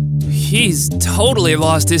 He's totally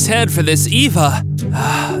lost his head for this Eva.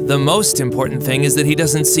 The most important thing is that he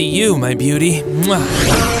doesn't see you, my beauty.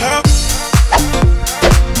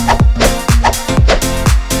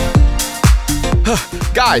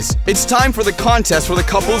 Guys, it's time for the contest for the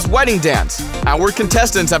couple's wedding dance. Our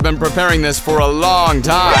contestants have been preparing this for a long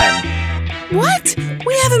time. What?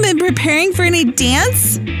 We haven't been preparing for any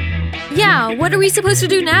dance? Yeah, what are we supposed to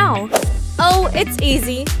do now? Oh, it's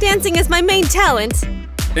easy. Dancing is my main talent.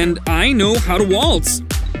 And I know how to waltz.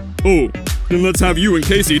 Oh, then let's have you and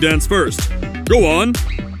Casey dance first. Go on.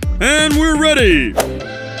 And we're ready.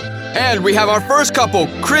 And we have our first couple,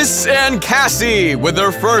 Chris and Cassie, with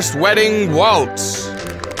their first wedding waltz.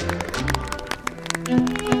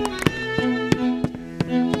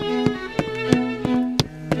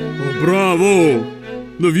 Oh, bravo!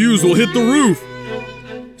 The views will hit the roof.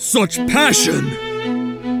 Such passion!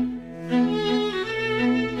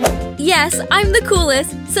 Yes, I'm the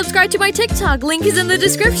coolest. Subscribe to my TikTok. Link is in the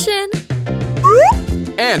description.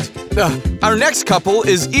 And our next couple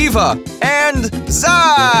is Eva and and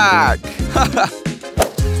Zach!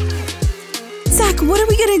 Zach, what are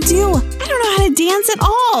we gonna do? I don't know how to dance at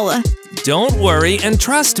all. Don't worry and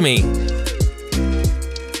trust me.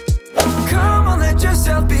 Come on, let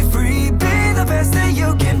yourself be free. Be the best that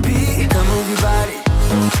you can be. Come move your body.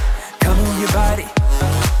 Come move your body.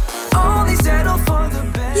 Only settle for the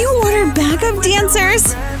best. You ordered backup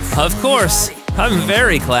dancers? Of course. I'm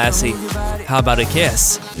very classy. How about a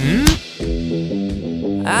kiss?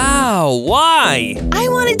 Ow, why? I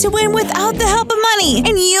wanted to win without the help of money,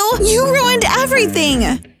 and you ruined everything.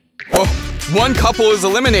 Oh, one couple is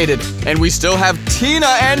eliminated, and we still have Tina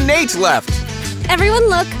and Nate left. Everyone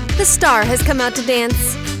look, the star has come out to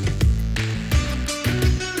dance.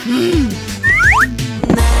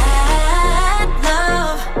 That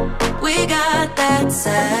love, we got that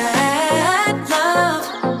sad love.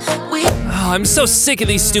 Oh, I'm so sick of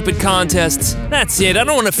these stupid contests. That's it, I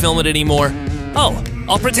don't want to film it anymore. Oh,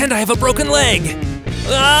 I'll pretend I have a broken leg.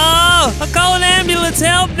 Oh, I'll call an ambulance,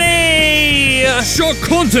 help me! Shock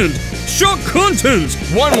content! Shock content!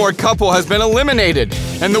 One more couple has been eliminated,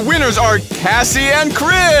 and the winners are Cassie and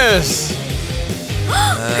Chris.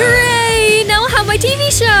 Hooray! Now I'll have my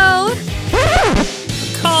TV show!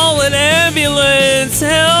 Call an ambulance,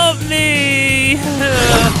 help me!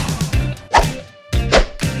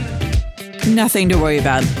 Nothing to worry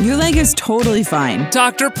about. Your leg is totally fine.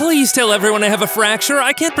 Doctor, please tell everyone I have a fracture.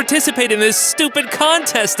 I can't participate in this stupid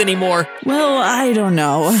contest anymore. Well, I don't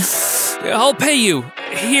know. I'll pay you.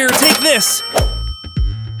 Here, take this.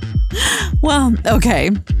 Well, okay.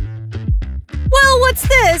 Well, what's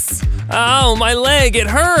this? Ow, my leg, it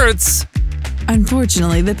hurts.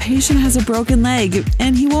 Unfortunately, the patient has a broken leg,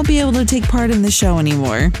 and he won't be able to take part in the show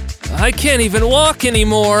anymore. I can't even walk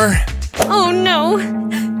anymore. Oh no,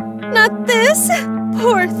 not this.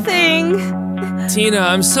 Poor thing. Tina,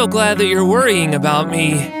 I'm so glad that you're worrying about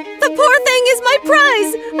me. The poor thing is my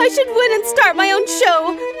prize. I should win and start my own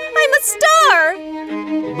show. I'm a star.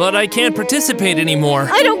 But I can't participate anymore.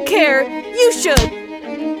 I don't care. You should.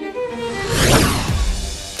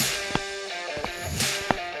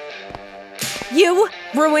 You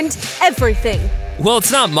ruined everything. Well,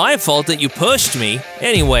 it's not my fault that you pushed me.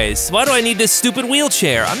 Anyways, why do I need this stupid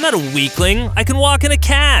wheelchair? I'm not a weakling. I can walk in a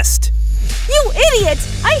cast. You idiot!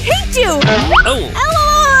 I hate you! Oh.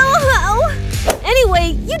 Ow.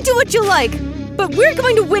 Anyway, you do what you like. But we're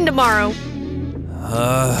going to win tomorrow.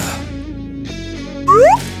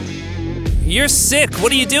 You're sick.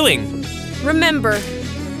 What are you doing? Remember,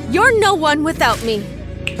 you're no one without me.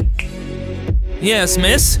 Yes,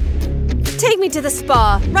 miss? Take me to the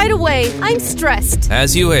spa, right away. I'm stressed.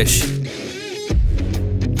 As you wish.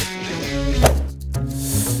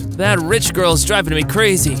 That rich girl's driving me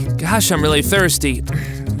crazy. Gosh, I'm really thirsty.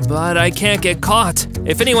 But I can't get caught.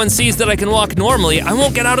 If anyone sees that I can walk normally, I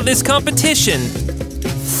won't get out of this competition.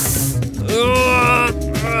 Oh,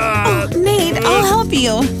 Nate, I'll help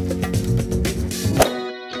you.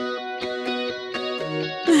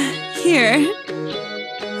 Here.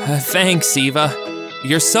 Thanks, Eva.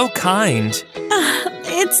 You're so kind.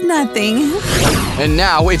 It's nothing. And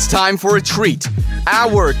now it's time for a treat.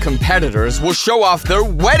 Our competitors will show off their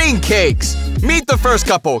wedding cakes. Meet the first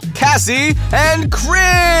couple, Cassie and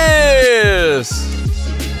Chris.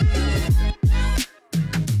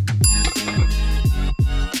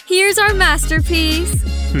 Here's our masterpiece.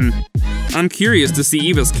 I'm curious to see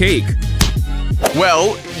Eva's cake.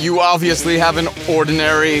 Well, you obviously have an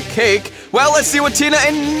ordinary cake. Well, let's see what Tina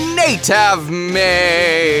and Nate have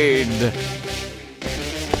made.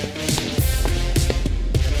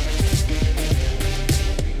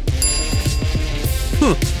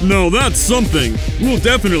 Now that's something. We'll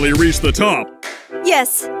definitely reach the top.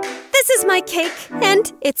 Yes, this is my cake,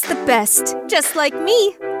 and it's the best. Just like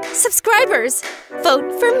me. Subscribers,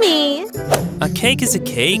 vote for me. A cake is a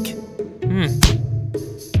cake.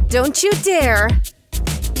 Don't you dare.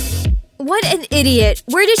 What an idiot.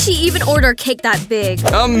 Where did she even order cake that big?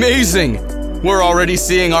 Amazing. We're already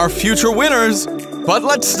seeing our future winners. But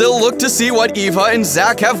let's still look to see what Eva and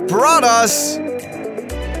Zach have brought us.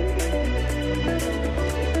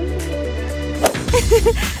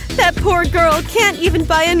 That poor girl can't even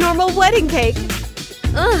buy a normal wedding cake.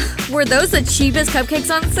 Ugh, were those the cheapest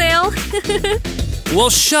cupcakes on sale? Well,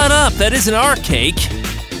 shut up. That isn't our cake.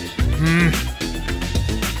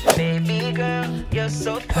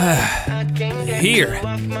 Here.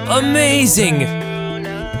 Amazing.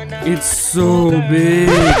 It's so big.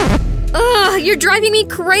 Ugh, you're driving me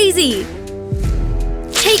crazy.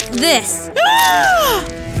 Take this.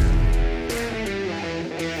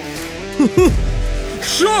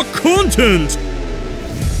 Shock content!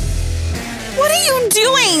 What are you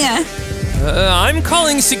doing? I'm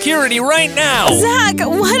calling security right now. Zach,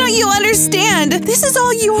 why don't you understand? This is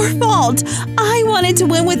all your fault. I wanted to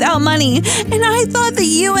win without money, and I thought that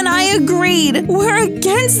you and I agreed. We're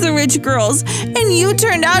against the rich girls, and you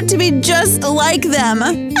turned out to be just like them.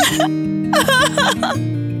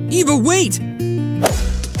 Eva, wait!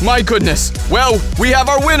 My goodness. Well, we have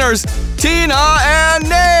our winners, Tina and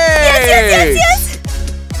Nate! Yes!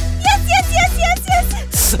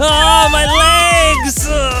 Oh, my legs!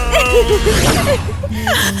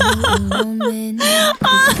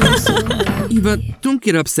 Eva, don't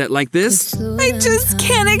get upset like this. I just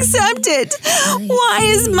can't accept it. Why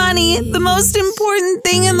is money the most important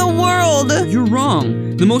thing in the world? You're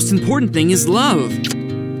wrong. The most important thing is love.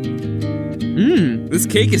 This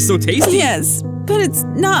cake is so tasty. Yes, but it's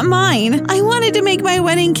not mine. I wanted to make my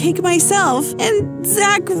wedding cake myself, and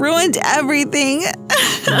Zach ruined everything.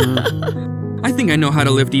 I think I know how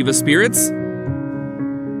to lift Eva's spirits.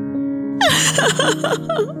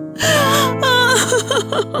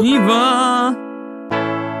 Eva,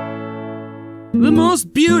 the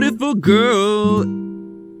most beautiful girl.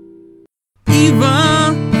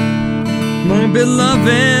 Eva, my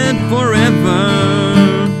beloved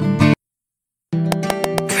forever.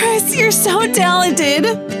 Chris, you're so talented.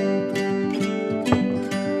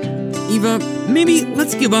 Eva, maybe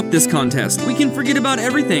let's give up this contest. We can forget about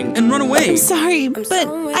everything and run away. I'm sorry, but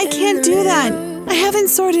I can't do that. I haven't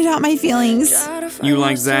sorted out my feelings. You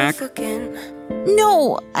like Zach?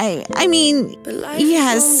 No, I mean,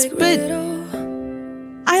 yes, but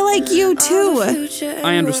I like you too.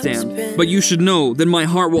 I understand, but you should know that my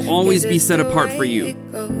heart will always be set apart for you.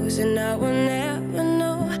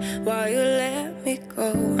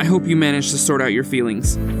 I hope you manage to sort out your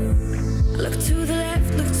feelings.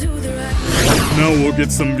 Now we'll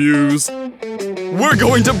get some views. We're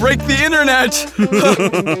going to break the internet!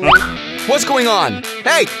 What's going on?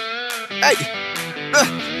 Hey! Hey!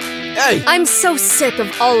 I'm so sick of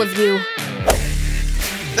all of you.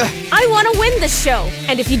 I want to win this show,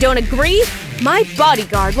 and if you don't agree, my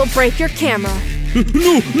bodyguard will break your camera.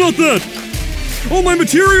 No, not that! All my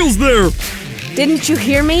material's there! Didn't you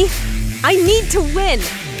hear me? I need to win.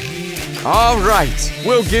 All right,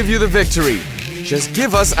 we'll give you the victory. Just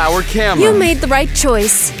give us our camera. You made the right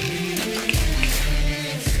choice.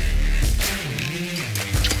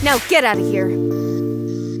 Now get out of here.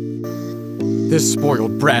 This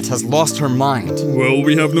spoiled brat has lost her mind. Well,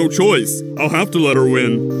 we have no choice. I'll have to let her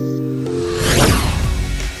win.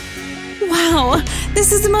 Wow,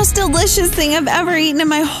 this is the most delicious thing I've ever eaten in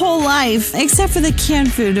my whole life. Except for the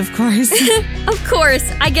canned food, of course. Of course.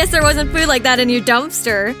 I guess there wasn't food like that in your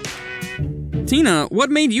dumpster. Tina, what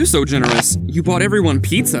made you so generous? You bought everyone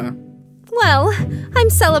pizza. Well, I'm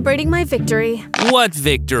celebrating my victory. What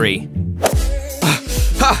victory?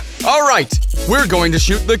 Ha! All right, we're going to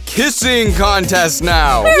shoot the kissing contest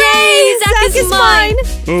now. Yay! Zach is mine!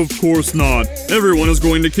 Of course not. Everyone is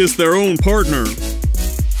going to kiss their own partner.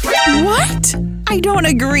 What? I don't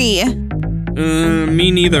agree.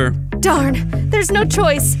 Me neither. Darn, there's no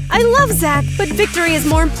choice. I love Zach, but victory is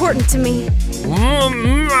more important to me.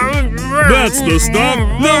 That's the stuff!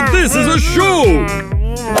 Now this is a show!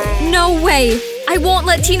 No way! I won't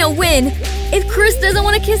let Tina win. If Chris doesn't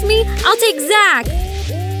want to kiss me, I'll take Zach.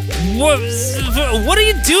 What are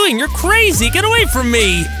you doing? You're crazy! Get away from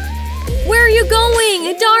me! Where are you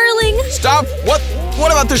going, darling? Stop!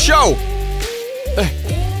 What about the show?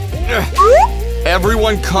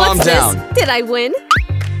 Everyone calm What's down. This? Did I win?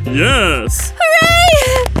 Yes!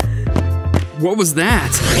 Hooray! What was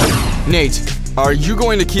that? Nate, are you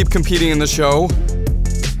going to keep competing in the show?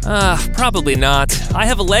 Probably not. I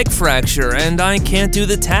have a leg fracture and I can't do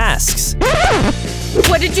the tasks.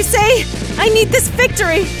 What did you say? I need this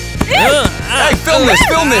victory. Hey, film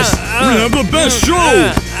this! We have the best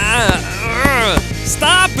show!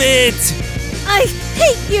 Stop it! I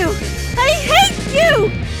hate you! I hate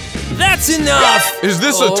you! That's enough! Is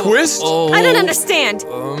this a twist? I don't understand.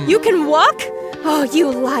 You can walk? Oh, you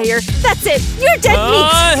liar. That's it. You're dead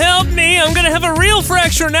meat. Help me! I'm gonna have a real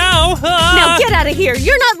fracture now! Now get out of here.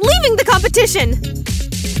 You're not leaving the competition.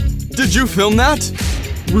 Did you film that?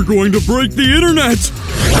 We're going to break the internet!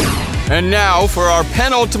 And now for our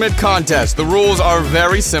penultimate contest. The rules are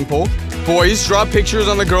very simple. Boys draw pictures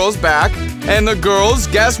on the girl's back, and the girls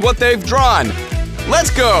guess what they've drawn. Let's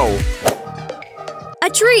go! A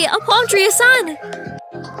tree, a palm tree, a sun.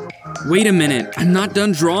 Wait a minute, I'm not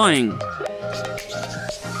done drawing.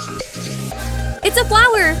 It's a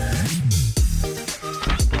flower.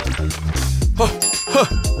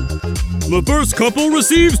 The first couple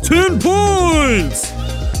receives 10 points!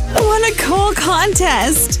 What a cool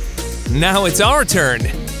contest. Now it's our turn.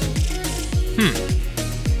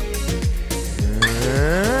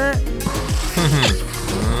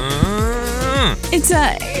 It's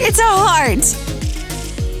a heart.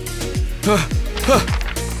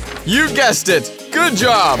 You guessed it! Good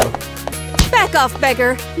job! Back off,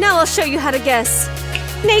 beggar. Now I'll show you how to guess.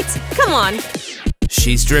 Nate, come on.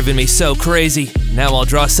 She's driven me so crazy. Now I'll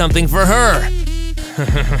draw something for her.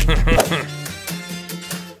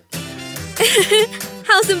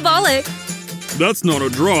 How symbolic. That's not a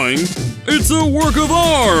drawing. It's a work of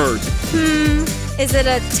art! Is it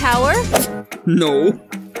a tower? No.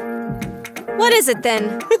 What is it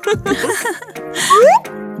then?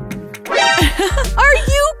 Are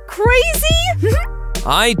you crazy?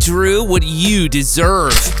 I drew what you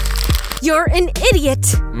deserve. You're an idiot.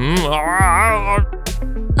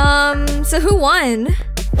 So who won?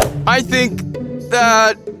 I think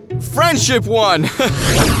that friendship won.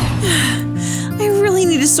 I really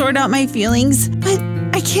need to sort out my feelings, but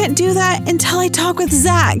I can't do that until I talk with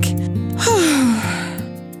Zach.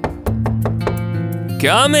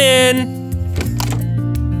 Come in.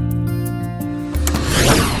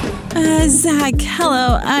 Zach,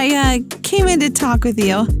 hello. I came in to talk with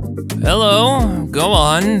you. Hello, go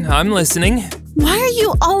on, I'm listening. Why are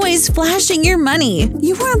you always flashing your money?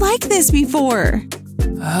 You weren't like this before.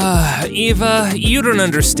 Eva, you don't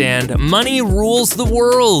understand. Money rules the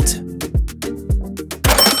world.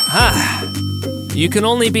 You can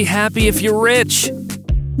only be happy if you're rich.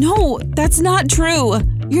 No, that's not true.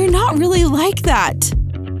 You're not really like that.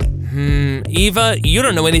 Eva, you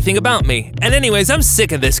don't know anything about me. And anyways, I'm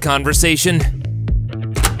sick of this conversation.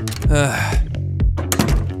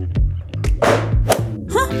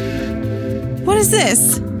 What is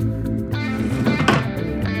this?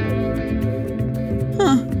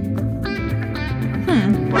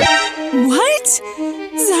 What?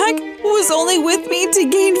 Zach was only with me to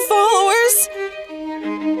gain followers?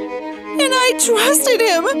 And I trusted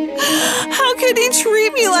him. How could he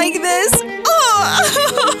treat me like this?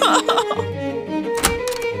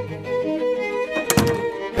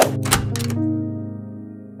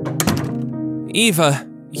 Eva,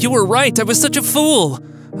 you were right. I was such a fool.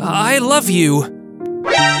 I love you.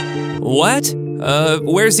 What?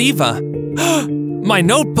 Where's Eva? My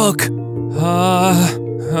notebook.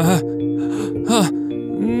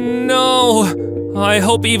 No. I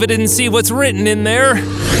hope Eva didn't see what's written in there.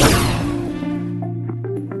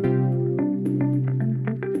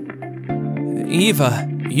 Eva,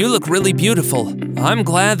 you look really beautiful. I'm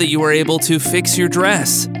glad that you were able to fix your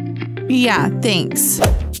dress. Yeah, thanks.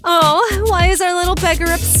 Oh, why is our little beggar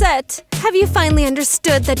upset? Have you finally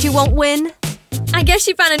understood that you won't win? I guess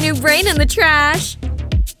she found a new brain in the trash.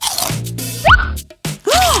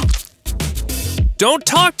 Don't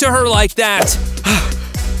talk to her like that!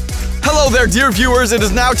 Hello there, dear viewers. It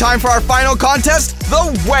is now time for our final contest,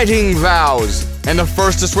 the Wedding Vows. And the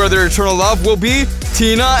first to swear their eternal love will be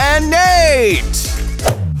Tina and Nate.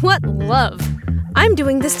 What love? I'm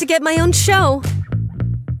doing this to get my own show.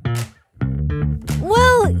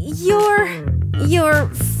 Well, you're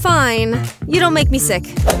fine. You don't make me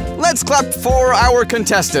sick. Let's clap for our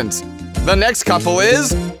contestants. The next couple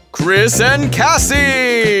is Chris and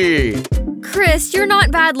Cassie. Chris, you're not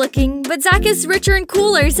bad looking, but Zach is richer and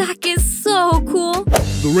cooler. Zach is so cool.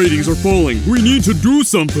 The ratings are falling. We need to do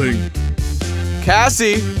something.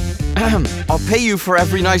 Cassie, I'll pay you for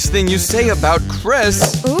every nice thing you say about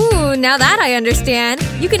Chris. Ooh, now that I understand.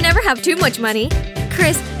 You can never have too much money.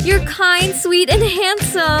 Chris, you're kind, sweet, and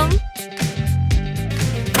handsome.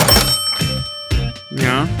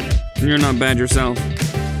 Yeah? You're not bad yourself.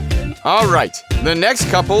 All right, the next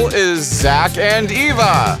couple is Zach and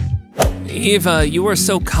Eva. Eva, you are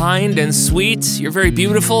so kind and sweet. You're very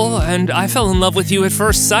beautiful, and I fell in love with you at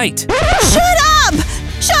first sight. Shut up!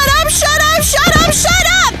 Shut up! Shut up! Shut up! Shut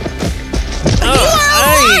up! You are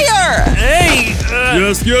a liar! Hey!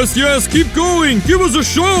 Yes, keep going! Give us a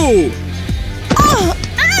show!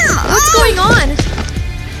 What's going on?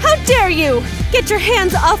 How dare you! Get your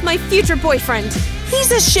hands off my future boyfriend!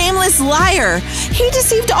 He's a shameless liar. He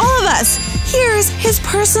deceived all of us. Here's his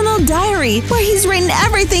personal diary where he's written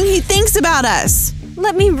everything he thinks about us.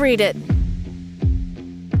 Let me read it.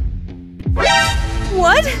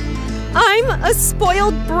 What? I'm a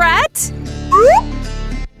spoiled brat?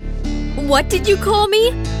 What did you call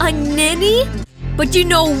me? A ninny? But you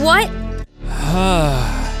know what?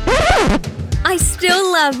 I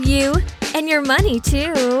still love you. And your money,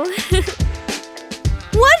 too.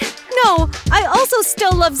 What? No, I also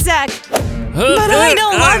still love Zach. But I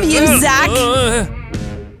don't love you, Zach.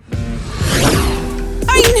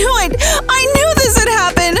 I knew it! I knew this would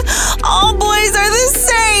happen! All boys are the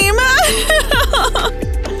same!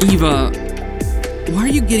 Eva, why are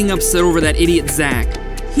you getting upset over that idiot Zach?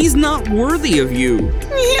 He's not worthy of you.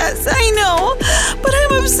 Yes, I know. but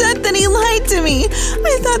I'm upset that he lied to me.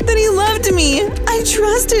 I thought that he loved me. I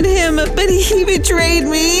trusted him, but he betrayed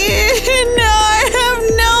me. Now I have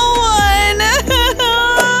no one.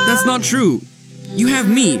 That's not true. You have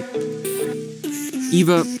me.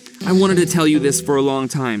 Eva, I wanted to tell you this for a long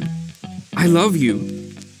time. I love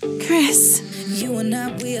you. Chris. You and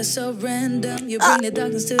we are so random. You bring the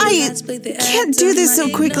darkness to the I light, split the can't do this so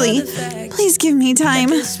quickly. Please give me time.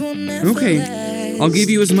 Okay, I'll give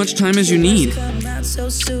you as much time as you need.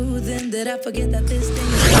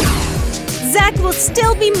 Zach will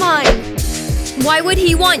still be mine. Why would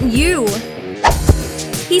he want you?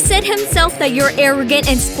 He said himself that you're arrogant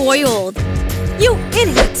and spoiled. You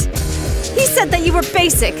idiot! He said that you were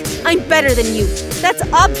basic. I'm better than you. That's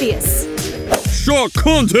obvious. Shock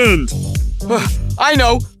content! I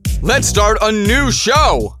know! Let's start a new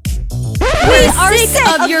show! We are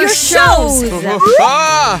sick of your shows!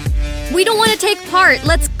 Ah! We don't want to take part.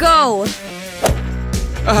 Let's go.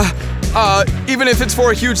 Even if it's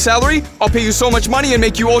for a huge salary, I'll pay you so much money and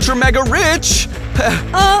make you ultra mega rich!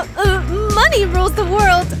 Money rules the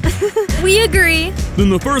world. We agree. Then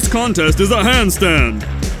the first contest is a handstand.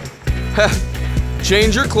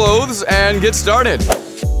 Change your clothes and get started.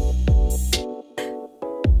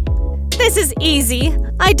 This is easy.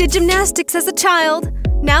 I did gymnastics as a child.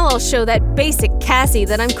 Now I'll show that basic Cassie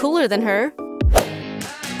that I'm cooler than her.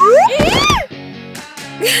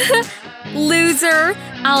 Loser.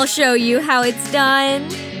 I'll show you how it's done.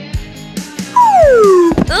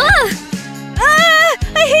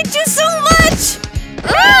 I hate you so much!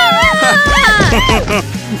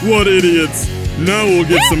 What idiots. Now we'll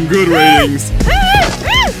get some good ratings.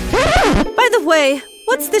 By the way,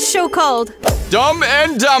 what's this show called? Dumb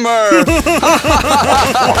and Dumber!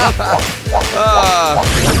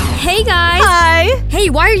 Hey guys! Hi! Hey,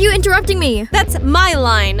 why are you interrupting me? That's my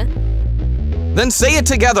line. Then say it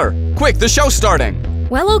together. Quick, the show's starting.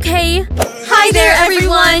 Well, okay. Hi there,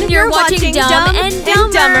 everyone! You're watching Dumb and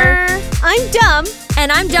Dumber. I'm dumb. And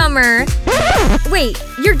I'm dumber. Wait,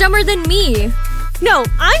 you're dumber than me. No,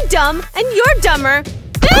 I'm dumb and you're dumber.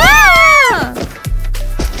 Ah!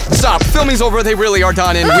 Stop, filming's over, they really are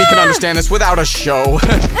done, and we can understand this without a show.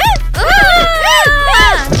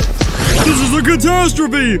 This is a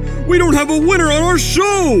catastrophe! We don't have a winner on our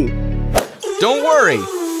show! Don't worry,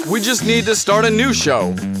 we just need to start a new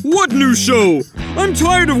show. What new show? I'm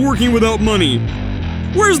tired of working without money.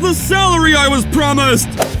 Where's the salary I was promised?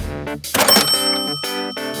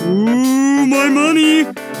 Ooh, my money!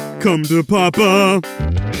 Come to Papa.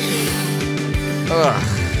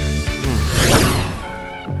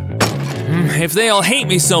 If they all hate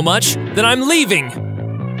me so much, then I'm leaving.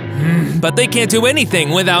 But they can't do anything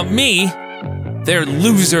without me. They're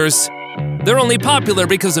losers. They're only popular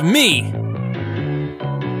because of me.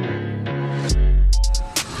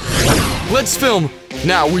 Let's film.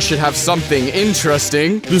 Now we should have something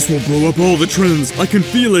interesting. This will blow up all the trends. I can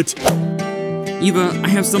feel it. Eva, I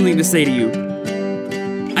have something to say to you.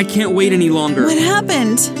 I can't wait any longer. What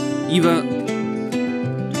happened? Eva,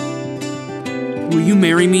 will you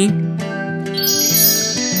marry me?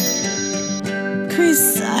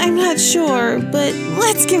 Chris, I'm not sure, but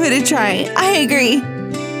let's give it a try. I agree.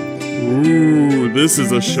 Ooh, this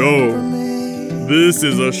is a show. This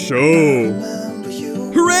is a show.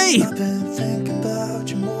 Hooray!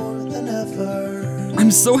 I'm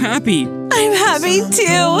so happy. I'm happy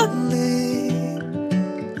too.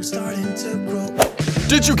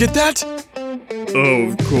 Did you get that?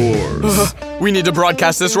 Of course. We need to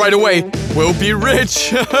broadcast this right away. We'll be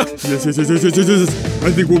rich. Yes.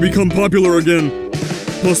 I think we'll become popular again.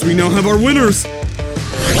 Plus, we now have our winners.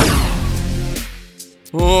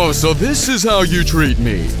 Oh, so this is how you treat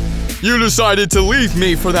me. You decided to leave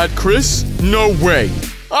me for that, Chris? No way.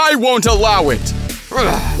 I won't allow it.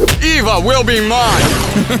 Eva will be mine.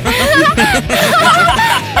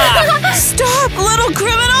 Stop, little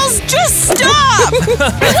criminals! Just stop!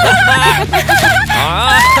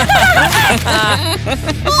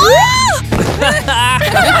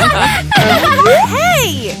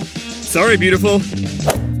 Hey! Sorry, beautiful.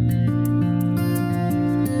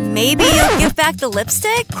 Maybe you'll give back the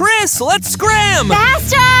lipstick? Chris, let's scram!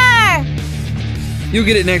 Faster! You'll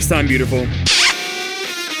get it next time, beautiful.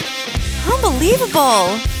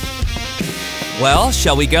 Unbelievable! Well,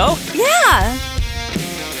 shall we go? Yeah!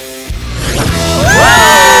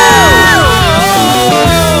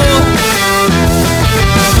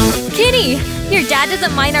 Kitty, your dad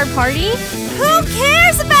doesn't mind our party? Who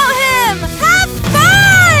cares about him? Have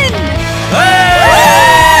fun! Hey!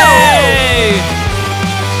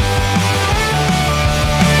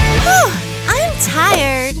 Whew, I'm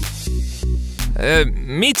tired.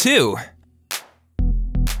 Me too.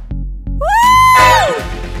 Woo!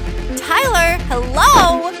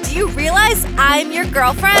 I'm your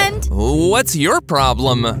girlfriend? What's your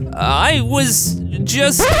problem? I was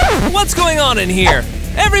just... What's going on in here?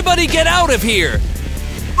 Everybody get out of here!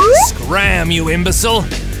 Scram, you imbecile!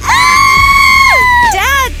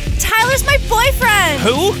 Dad, Tyler's my boyfriend!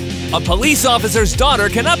 Who? A police officer's daughter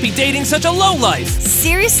cannot be dating such a lowlife!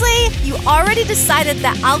 Seriously? You already decided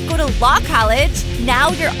that I'll go to law college?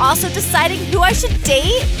 Now you're also deciding who I should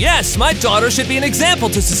date? Yes, my daughter should be an example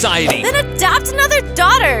to society! Then adopt another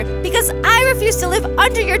daughter, because I refuse to live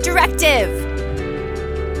under your directive!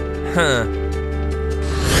 Huh.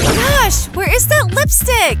 Gosh, where is that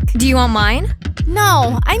lipstick? Do you want mine?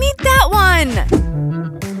 No, I need that one!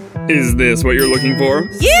 Is this what you're looking for?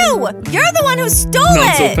 You! You're the one who stole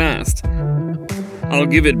Not so it! fast. I'll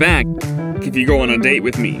give it back if you go on a date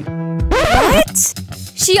with me. What?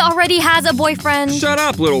 She already has a boyfriend. Shut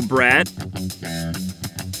up, little brat.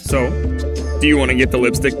 So, do you want to get the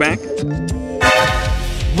lipstick back?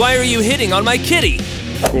 Why are you hitting on my kitty?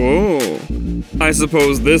 Whoa. I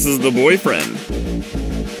suppose this is the boyfriend.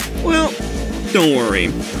 Well, don't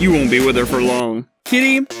worry. You won't be with her for long.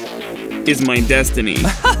 Kitty is my destiny.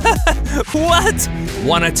 What?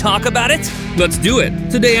 Wanna talk about it? Let's do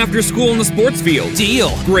it. Today after school in the sports field.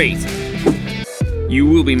 Deal. Great. You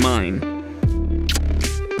will be mine.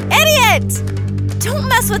 Idiot! Don't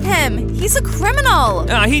mess with him. He's a criminal.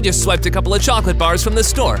 He just swiped a couple of chocolate bars from the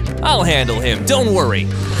store. I'll handle him, don't worry.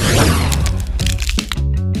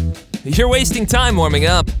 You're wasting time warming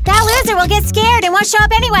up. That loser will get scared and won't show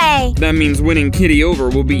up anyway. That means winning Kitty over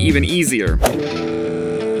will be even easier.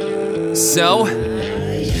 So,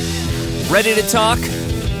 ready to talk?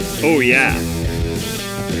 Oh yeah.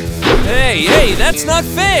 Hey, that's not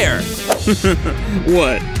fair!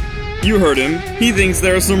 What? You heard him. He thinks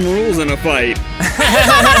there are some rules in a fight.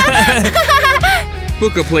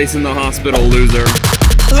 Book a place in the hospital, loser.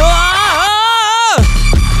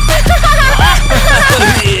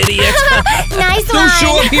 Idiot! Nice one. Don't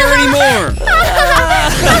show up here anymore!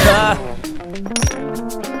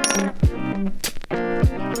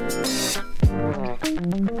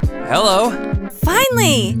 Hello.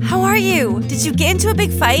 Finally! How are you? Did you get into a big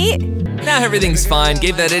fight? Now everything's fine.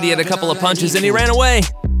 Gave that idiot a couple of punches and he ran away.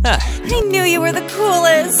 I knew you were the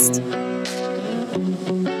coolest.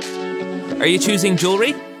 Are you choosing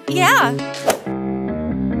jewelry? Yeah.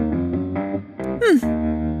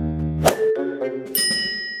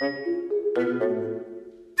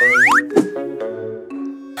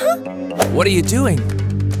 What are you doing?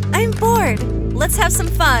 I'm bored. Let's have some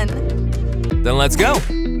fun. Then let's go.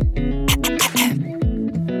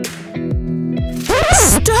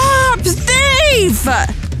 Stop, thief!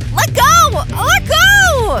 Let go! Let go!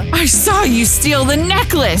 I saw you steal the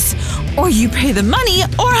necklace. Or you pay the money,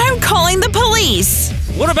 or I'm calling the police.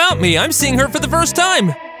 What about me? I'm seeing her for the first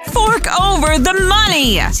time. Fork over the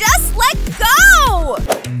money. Just let go!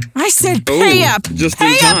 I said pay up. Just in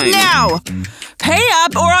pay up time. now. Pay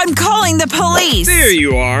up, or I'm calling the police. There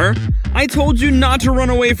you are. I told you not to run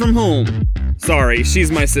away from home. Sorry,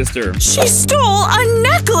 she's my sister. She stole a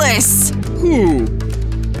necklace. Who?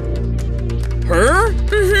 Her?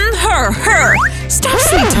 Her. Stop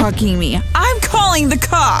sweet-talking me. I'm calling the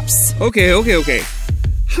cops. Okay.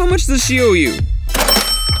 How much does she owe you?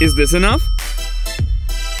 Is this enough?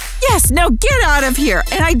 Yes, now get out of here,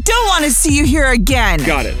 and I don't want to see you here again.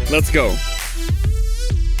 Got it. Let's go.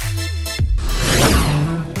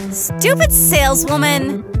 Stupid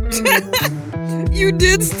saleswoman. You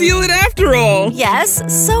did steal it after all. Yes,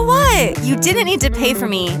 so what? You didn't need to pay for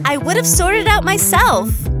me. I would have sorted it out myself.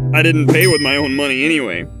 I didn't pay with my own money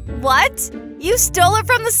anyway. What? You stole it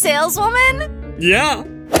from the saleswoman? Yeah.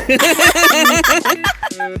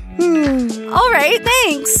 Alright,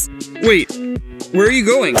 thanks. Wait, where are you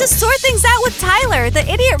going? To sort things out with Tyler. The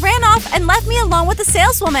idiot ran off and left me alone with the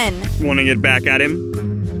saleswoman. Want to get back at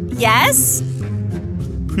him? Yes?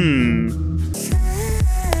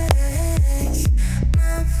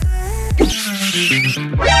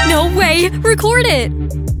 No way! Record it!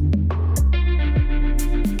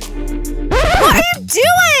 What are you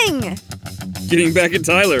doing? Getting back at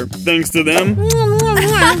Tyler. Thanks to them.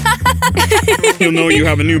 He'll know you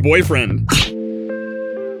have a new boyfriend.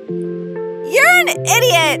 You're an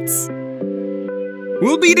idiot!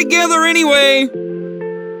 We'll be together anyway.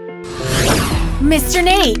 Mr.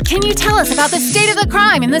 Nate, can you tell us about the state of the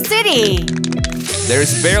crime in the city?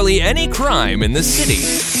 There's barely any crime in the city,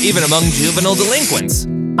 even among juvenile delinquents.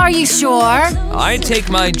 Are you sure? I take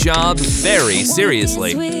my job very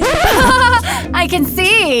seriously. I can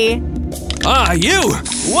see. You!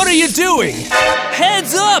 What are you doing?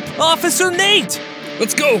 Heads up, Officer Nate!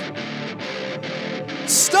 Let's go.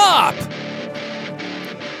 Stop!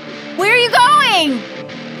 Where are you going?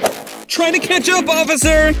 Try to catch up,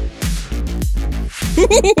 officer!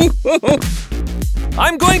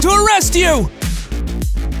 I'm going to arrest you!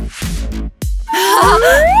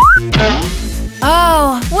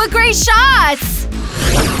 Oh, what great shots!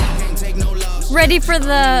 Ready for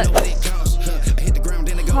the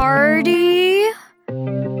party?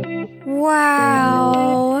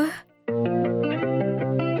 Wow.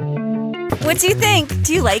 What do you think?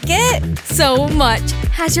 Do you like it? So much.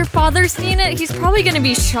 Has your father seen it? He's probably gonna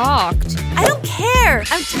be shocked. I don't care.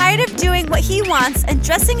 I'm tired of doing what he wants and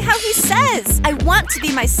dressing how he says. I want to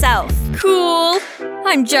be myself. Cool.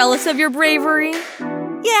 I'm jealous of your bravery.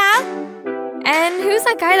 Yeah. And who's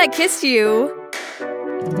that guy that kissed you?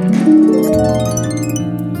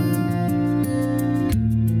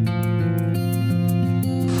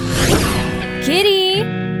 Kitty!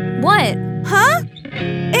 What? Huh?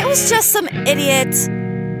 It was just some idiot.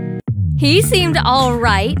 He seemed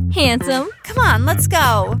alright, handsome. Come on, let's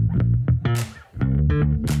go.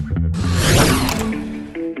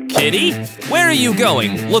 Kitty, where are you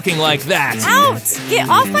going, looking like that? Out! Get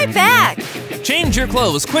off my back! Change your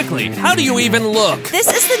clothes quickly. How do you even look? This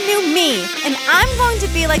is the new me, and I'm going to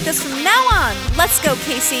be like this from now on. Let's go,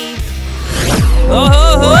 Casey.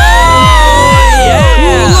 Oh,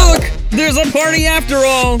 yeah! Look! There's a party after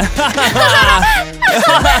all!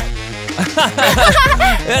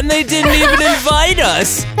 And they didn't even invite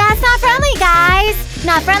us! That's not friendly, guys.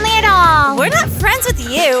 Not friendly at all. We're not friends with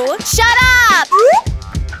you. Shut up!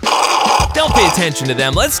 Don't pay attention to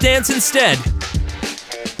them. Let's dance instead.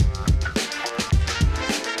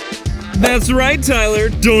 That's right, Tyler.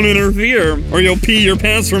 Don't interfere, or you'll pee your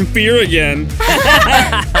pants from fear again.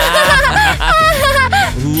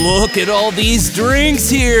 Look at all these drinks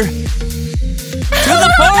here. To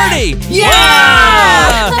the party! Yeah!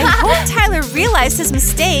 I hope Tyler realized his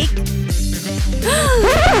mistake.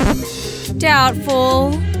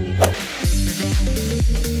 Doubtful.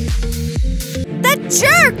 That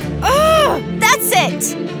jerk! Ugh! That's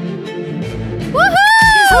it! Woohoo!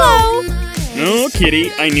 Hello! No,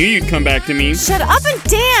 Kitty, I knew you'd come back to me. Shut up and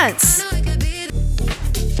dance!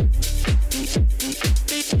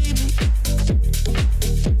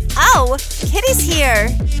 Oh, Kitty's here.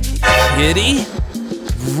 Kitty?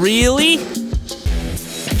 Really?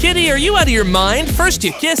 Kitty, are you out of your mind? First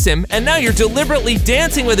you kiss him, and now you're deliberately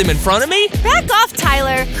dancing with him in front of me? Back off,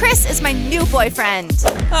 Tyler. Chris is my new boyfriend.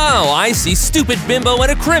 Oh, I see. Stupid bimbo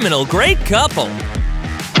and a criminal. Great couple.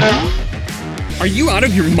 Are you out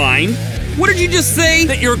of your mind? What did you just say?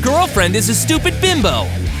 That your girlfriend is a stupid bimbo.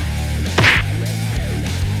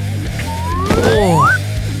 Oh.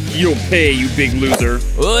 You'll pay, you big loser.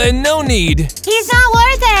 No need. He's not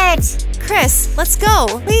worth it. Chris, let's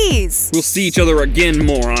go, please. We'll see each other again,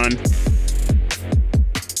 moron.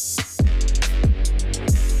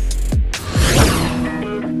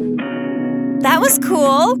 That was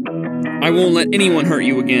cool. I won't let anyone hurt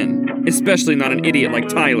you again, especially not an idiot like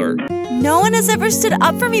Tyler. No one has ever stood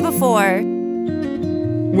up for me before.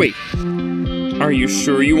 Wait, are you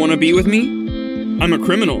sure you want to be with me? I'm a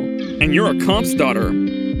criminal, and you're a cop's daughter.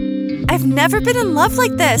 I've never been in love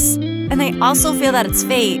like this, and I also feel that it's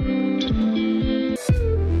fate.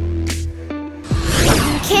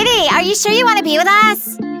 Kitty, are you sure you want to be with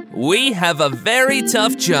us? We have a very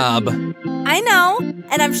tough job. I know,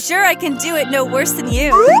 and I'm sure I can do it no worse than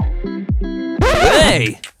you.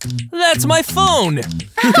 Hey, that's my phone.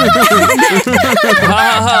 Ha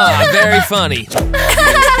ha ha, very funny.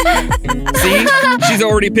 See? She's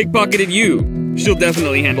already pickpocketed you. She'll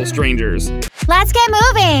definitely handle strangers. Let's get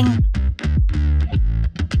moving.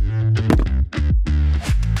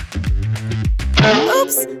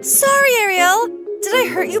 Oops, sorry, Ariel. Did I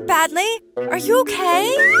hurt you badly? Are you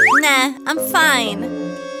okay? Nah, I'm fine.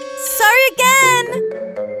 Sorry again.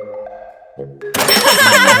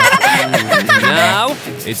 Now,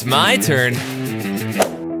 it's my turn.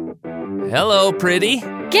 Hello, pretty.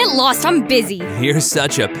 Get lost, I'm busy. You're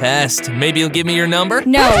such a pest. Maybe you'll give me your number?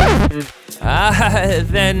 No.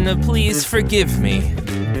 Then please forgive me.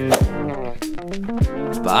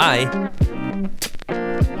 Bye.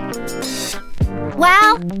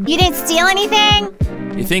 Well, you didn't steal anything?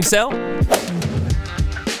 You think so?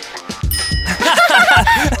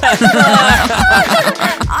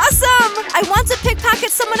 Awesome! I want to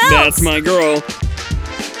pickpocket someone else. That's my girl.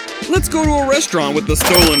 Let's go to a restaurant with the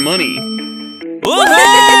stolen money.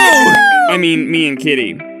 Woohoo! I mean, me and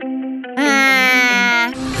Kitty.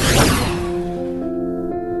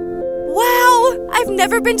 Wow! I've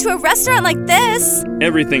never been to a restaurant like this.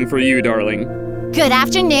 Everything for you, darling. Good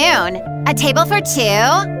afternoon. A table for two?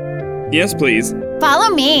 Yes, please. Follow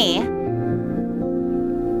me.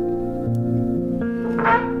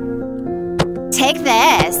 Take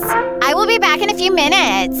this. I 50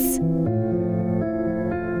 minutes.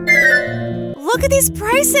 Look at these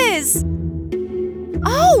prices.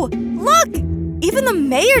 Oh, look! Even the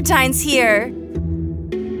mayor dines here.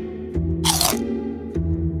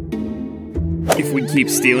 If we keep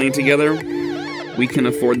stealing together, we can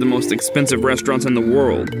afford the most expensive restaurants in the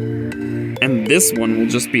world. And this one will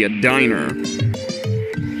just be a diner.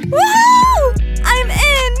 Woohoo! I'm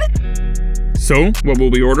in! So, what will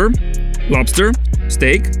we order? Lobster?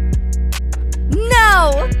 Steak?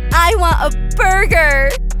 No! I want a burger!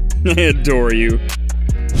 I adore you.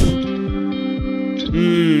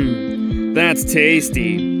 That's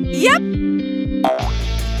tasty. Yep!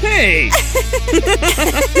 Hey!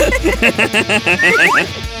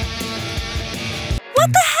 What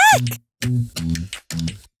the heck?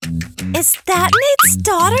 Is that Nate's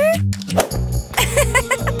daughter?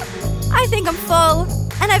 I think I'm full,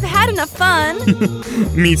 and I've had enough fun.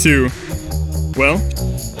 Me too. Well,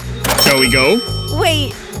 shall we go?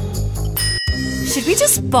 Wait. Should we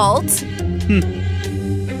just bolt?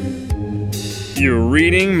 You're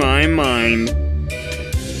reading my mind.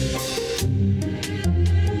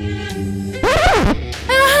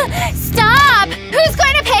 Stop! Who's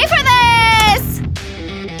going to pay for this?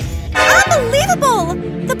 Unbelievable!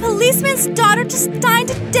 The policeman's daughter just dined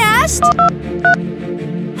and dashed?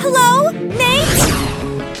 Hello, Nate?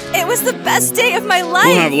 It was the best day of my life.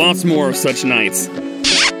 We'll have lots more of such nights.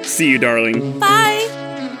 See you, darling. Bye.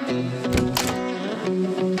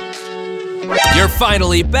 You're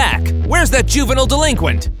finally back. Where's that juvenile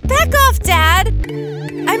delinquent? Back off, Dad.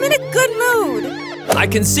 I'm in a good mood. I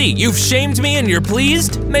can see. You've shamed me and you're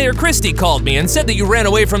pleased? Mayor Christie called me and said that you ran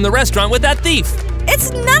away from the restaurant with that thief.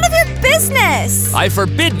 It's none of your business. I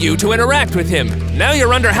forbid you to interact with him. Now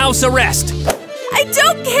you're under house arrest. I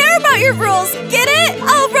don't care about your rules, get it?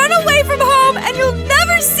 I'll run away from home and you'll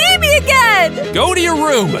never see me again. Go to your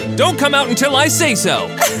room. Don't come out until I say so.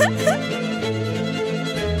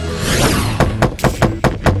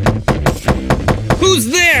 Who's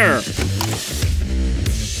there?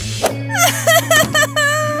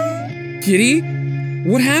 Kitty?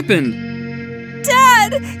 What happened?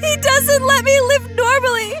 Dad, he doesn't let me live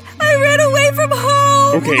normally. I ran away from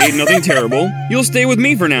home. Okay, nothing terrible. You'll stay with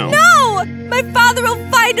me for now. No! My father will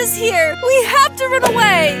find us here. We have to run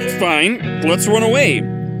away. Fine, let's run away.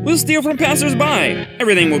 We'll steal from passersby.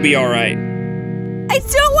 Everything will be alright. I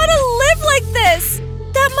don't want to live like this.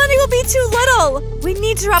 That money will be too little. We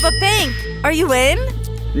need to rob a bank. Are you in?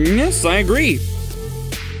 Yes, I agree.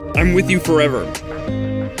 I'm with you forever.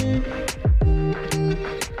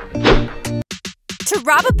 To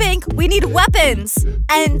rob a bank, we need weapons.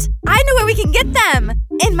 And I know where we can get them.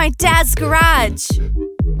 In my dad's garage.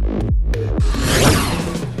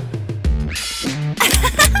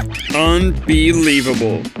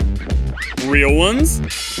 Unbelievable. Real ones?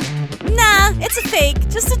 Nah, it's a fake.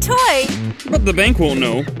 Just a toy. But the bank won't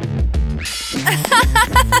know.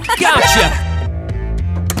 Gotcha!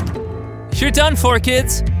 You're done for,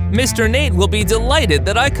 kids. Mr. Nate will be delighted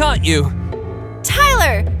that I caught you.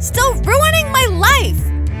 Tyler, still ruining my life.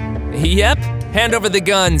 Yep, hand over the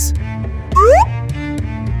guns.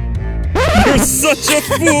 You're such a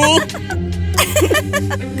fool!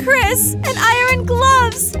 Chris, and iron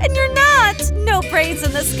gloves, and you're not. No brains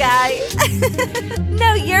in this guy.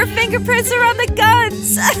 No, your fingerprints are on the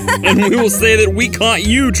guns. And we will say that we caught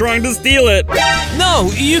you trying to steal it. No,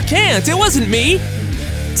 you can't. It wasn't me.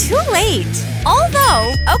 Too late.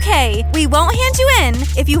 Although, okay, we won't hand you in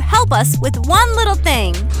if you help us with one little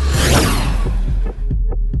thing.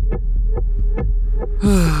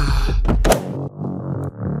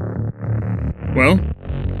 Well,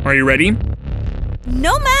 are you ready?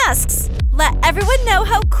 No masks. Let everyone know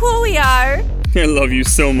how cool we are. I love you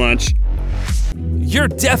so much. You're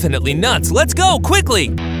definitely nuts. Let's go,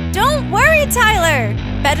 quickly. Don't worry, Tyler.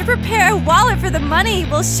 Better prepare a wallet for the money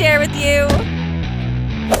we'll share with you.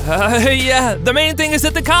 Yeah, the main thing is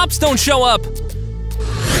that the cops don't show up.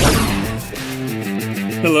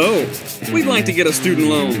 Hello. We'd like to get a student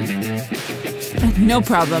loan. No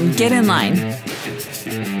problem. Get in line.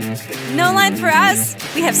 No line for us.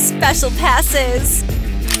 We have special passes.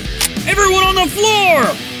 Everyone on the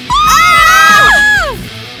floor! Ah!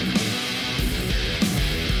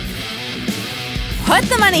 Put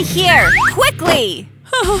the money here, quickly!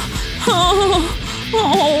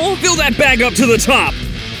 Fill that bag up to the top!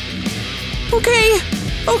 Okay.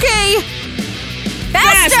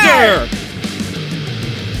 Faster!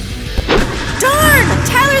 Darn!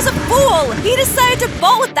 Tyler's a fool! He decided to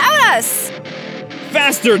bolt without us!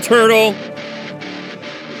 Faster, turtle!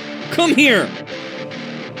 Come here!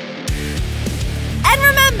 And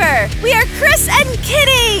remember, we are Chris and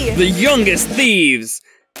Kitty! The youngest thieves!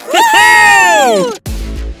 Woo!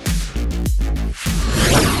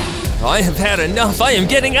 I have had enough. I am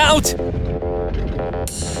getting out.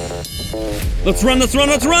 Let's run, let's run,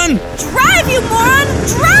 let's run! Drive, you moron!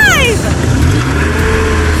 Drive!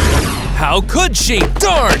 How could she?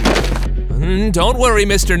 Darn! Don't worry,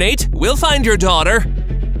 Mr. Nate. We'll find your daughter.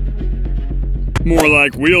 More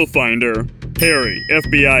like we'll find her. Harry,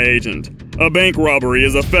 FBI agent. A bank robbery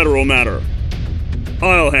is a federal matter.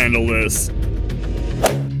 I'll handle this.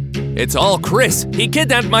 It's all Chris. He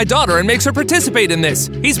kidnapped my daughter and makes her participate in this.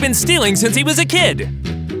 He's been stealing since he was a kid.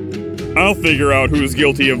 I'll figure out who's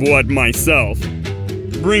guilty of what myself.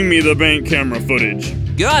 Bring me the bank camera footage.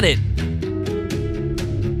 Got it.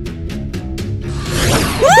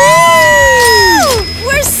 Woo!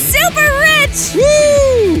 We're super rich!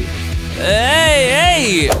 Woo!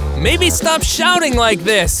 Hey! Maybe stop shouting like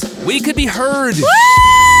this. We could be heard. Woo!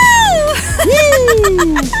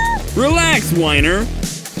 Relax, whiner.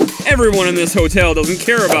 Everyone in this hotel doesn't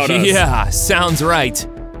care about us. Yeah, sounds right.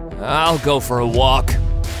 I'll go for a walk.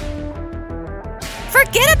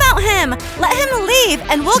 Forget about him! Let him leave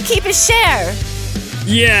and we'll keep his share!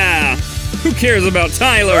 Yeah! Who cares about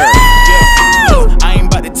Tyler? I ain't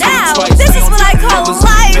about to now, this is what I call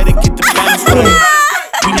life!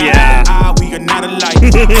 Yeah. We are not alike.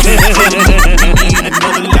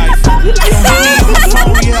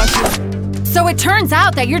 So it turns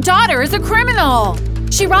out that your daughter is a criminal.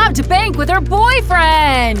 She robbed a bank with her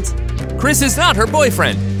boyfriend. Chris is not her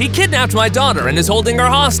boyfriend. He kidnapped my daughter and is holding her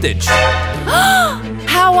hostage.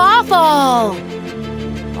 How awful!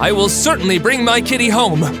 I will certainly bring my kitty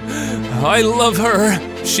home. I love her.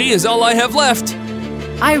 She is all I have left.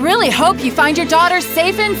 I really hope you find your daughter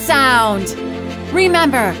safe and sound.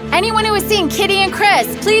 Remember, anyone who is seeing Kitty and Chris,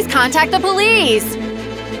 please contact the police.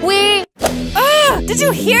 Did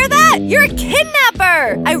you hear that? You're a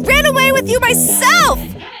kidnapper! I ran away with you myself!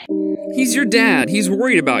 He's your dad. He's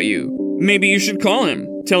worried about you. Maybe you should call him.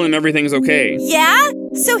 Tell him everything's okay. Yeah?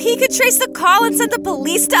 So he could trace the call and send the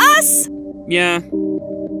police to us? Yeah,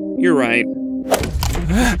 you're right.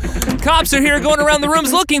 Cops are here going around the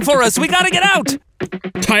rooms looking for us. We gotta get out!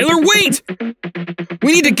 Tyler, wait!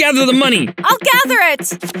 We need to gather the money. I'll gather it!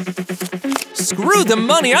 Screw the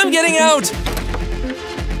money, I'm getting out!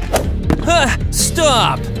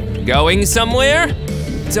 Stop! Going somewhere?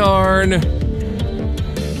 Darn.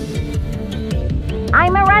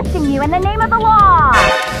 I'm arresting you in the name of the law!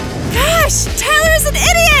 Gosh, Tyler's an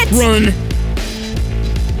idiot! Run!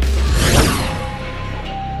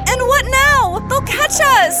 And what now? They'll catch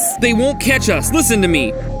us! They won't catch us. Listen to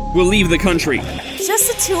me. We'll leave the country. Just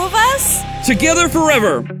the two of us? Together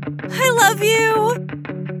forever. I love you.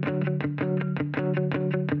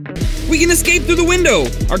 We can escape through the window.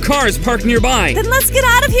 Our car is parked nearby. Then let's get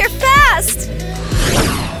out of here fast.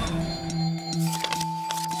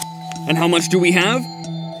 And how much do we have?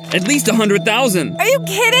 At least 100,000. Are you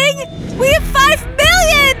kidding? We have 5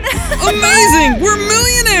 million! Amazing! We're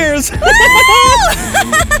millionaires!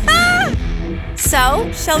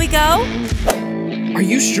 So, shall we go? Are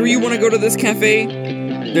you sure you want to go to this cafe?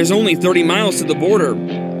 There's only 30 miles to the border.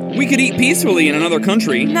 We could eat peacefully in another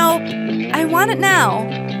country. No, I want it now.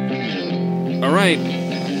 All right,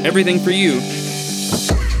 everything for you.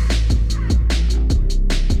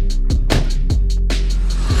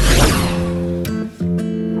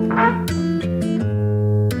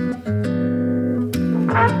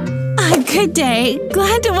 Good day.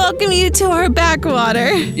 Glad to welcome you to our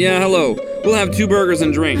backwater. Yeah, hello. We'll have 2 burgers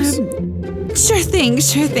and drinks. Sure thing,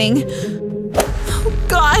 sure thing. Oh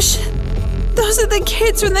gosh, those are the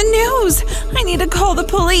kids from the news. I need to call the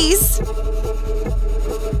police.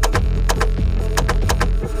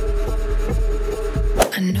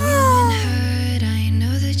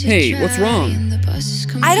 Hey, what's wrong?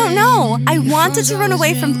 I don't know. I wanted to run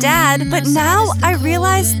away from Dad, but now I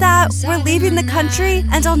realize that we're leaving the country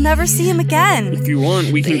and I'll never see him again. If you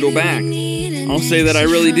want, we can go back. I'll say that I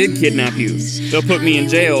really did kidnap you. They'll put me in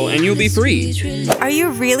jail and you'll be free. Are you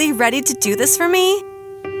really ready to do this for me?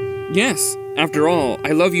 Yes. After all,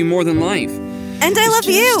 I love you more than life. And I love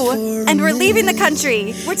you. And we're leaving the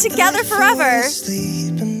country. We're together forever.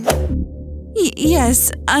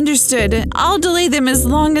 Yes, understood. I'll delay them as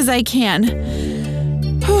long as I can.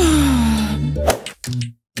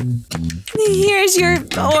 Here's your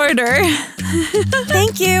order.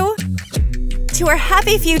 Thank you. To our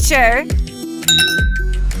happy future.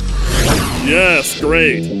 Yes,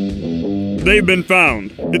 great. They've been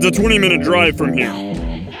found. It's a 20-minute drive from here.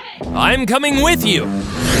 I'm coming with you.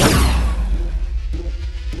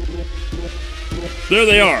 There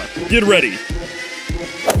they are. Get ready.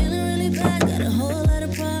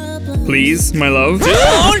 Please, my love.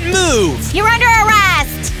 Don't move! You're under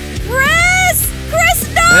arrest!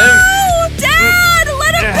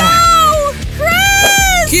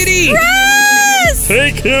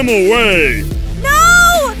 him away!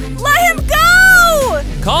 No! Let him go!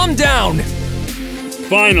 Calm down!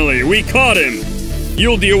 Finally, we caught him!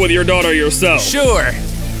 You'll deal with your daughter yourself. Sure.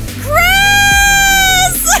 Chris!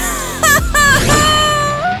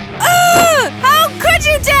 How could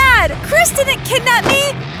you, Dad? Chris didn't kidnap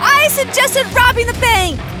me! I suggested robbing the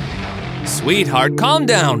bank! Sweetheart, calm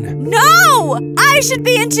down. No! I should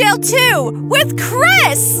be in jail too! With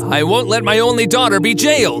Chris! I won't let my only daughter be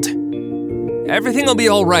jailed. Everything will be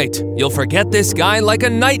all right. You'll forget this guy like a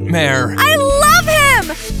nightmare. I love him!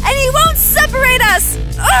 And he won't separate us!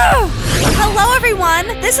 Ugh! Hello, everyone.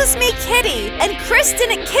 This is me, Kitty, and Chris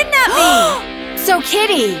didn't kidnap me. So,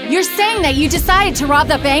 Kitty, you're saying that you decided to rob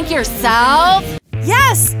the bank yourself?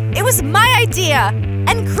 Yes, it was my idea,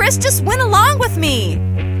 and Chris just went along with me.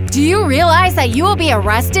 Do you realize that you will be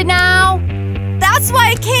arrested now? That's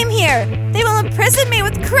why I came here. They will imprison me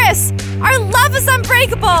with Chris. Our love is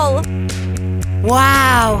unbreakable.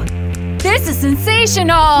 Wow, this is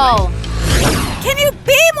sensational. Can you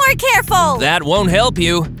be more careful? That won't help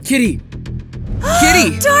you. Kitty!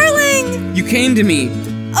 Kitty! Darling! You came to me.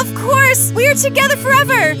 Of course, we are together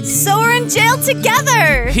forever. So we're in jail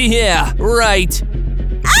together. Yeah, right.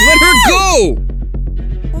 Let her go!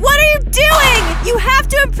 What are you doing? You have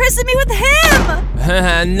to imprison me with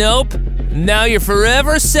him. Nope. Now you're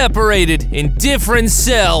forever separated in different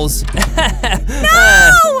cells.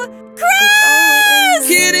 No! Chris!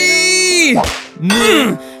 Kitty!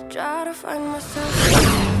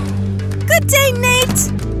 Good day, Nate.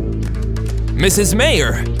 Mrs.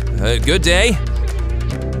 Mayor, good day.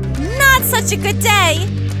 Not such a good day.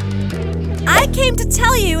 I came to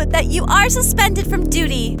tell you that you are suspended from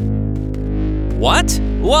duty. What?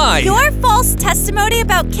 Why? Your false testimony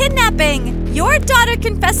about kidnapping. Your daughter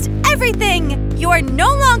confessed everything. You are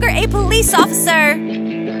no longer a police officer.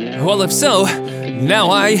 Well, if so, now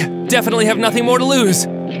I definitely have nothing more to lose.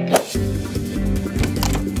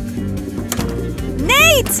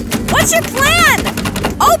 Nate! What's your plan?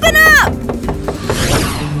 Open up!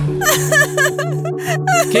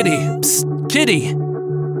 Kitty, psst, Kitty.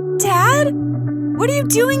 Dad? What are you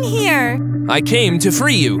doing here? I came to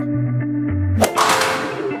free you.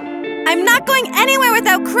 I'm not going anywhere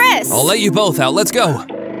without Chris. I'll let you both out. Let's go.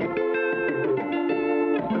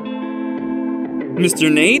 Mr.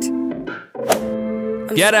 Nate?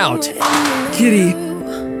 Get out. Kitty.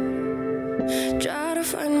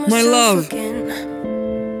 My love.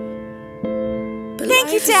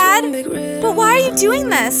 Thank you, Dad. But why are you doing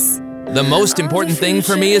this? The most important thing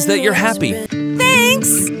for me is that you're happy. Thanks.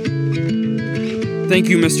 Thank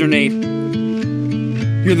you, Mr. Nate.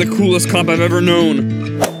 You're the coolest cop I've ever known.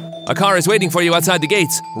 A car is waiting for you outside the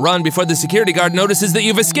gates. Run before the security guard notices that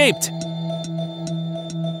you've escaped. Stop!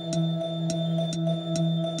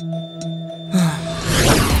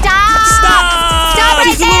 Stop right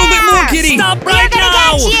Just a little bit more, Kitty! Stop right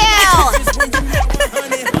now! We're gonna get you!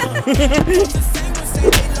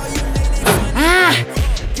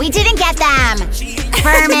 We didn't get them!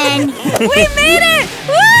 Vermin! We made it!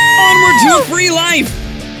 Woo! Onward to a free life!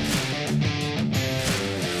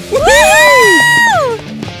 Woo!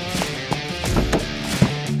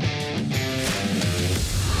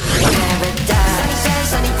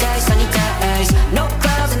 Sunny days, no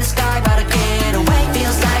clouds in the sky, about to get away.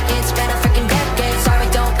 Feels like it's been a freaking decade. Sorry,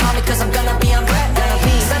 don't call me 'cause I'm gonna be on break.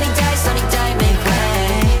 Sunny day, make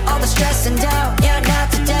way. All the stress and doubt, yeah,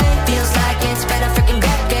 not today. Feels like it's been a freaking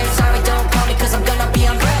decade. Sorry, don't call me 'cause I'm gonna be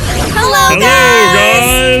on break. Hello,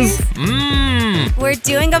 guys! We're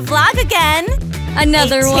doing a vlog again.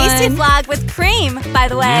 Another one. Tasty vlog with cream, by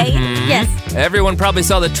the way. Yes. Everyone probably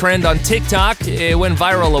saw the trend on TikTok. It went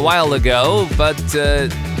viral a while ago, but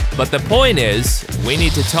the point is, we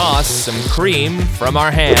need to toss some cream from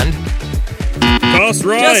our hand. Toss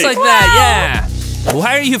right. Just like that, yeah.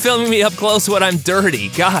 Why are you filming me up close when I'm dirty?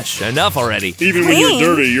 Gosh, enough already. Even when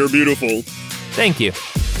you're dirty, you're beautiful. Thank you.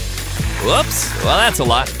 Whoops. Well, that's a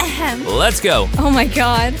lot. Let's go. Oh my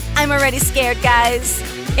god. I'm already scared, guys.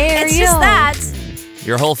 Ariel. It's just that.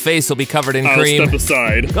 Your whole face will be covered in I'll cream. step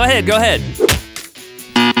aside. Go ahead, go ahead.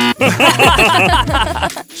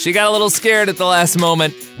 She got a little scared at the last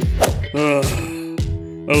moment. A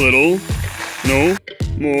little. No.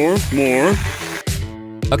 More.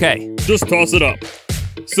 Okay. Just toss it up.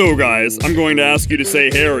 So guys, I'm going to ask you to say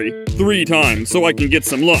Harry 3 times so I can get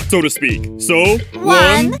some luck, so to speak. So,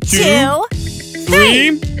 1, 2,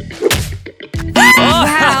 3.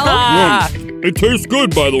 Wow. It tastes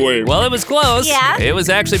good, by the way. Well, it was close. Yeah? It was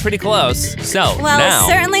actually pretty close. So, Well, now.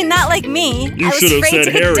 certainly not like me. You I was should have afraid said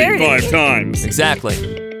to get Harry dirty. 5 times. Exactly.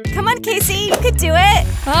 Come on, Casey, you could do it.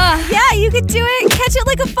 Yeah, you could do it. Catch it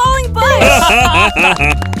like a falling bush.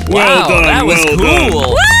 Wow, that was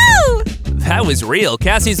cool. Woo! That was real.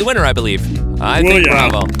 Cassie's the winner, I believe. I Well, think yeah.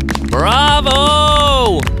 bravo.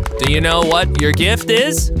 Bravo! Do you know what your gift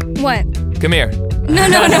is? What? Come here. No.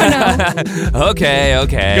 Okay.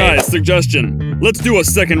 Guys, suggestion. Let's do a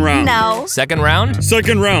second round. No. Second round?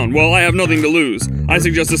 Second round. Well, I have nothing to lose. I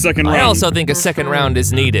suggest a second round. I also think a second round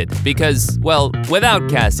is needed because, well, without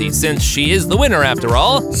Cassie, since she is the winner after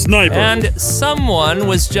all. Sniper. And someone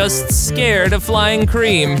was just scared of flying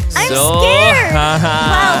cream. I'm so, scared.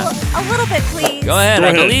 Well, a little bit, please. Go ahead, Go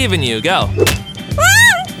I ahead. believe in you. Go.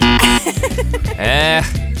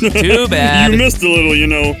 Too bad. You missed a little, you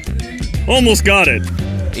know. Almost got it.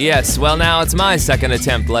 Yes, well now it's my second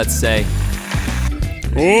attempt, let's say.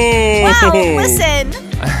 Oh. Wow, listen.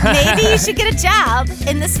 Maybe you should get a job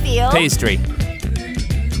in this field. Pastry.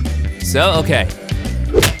 So, okay.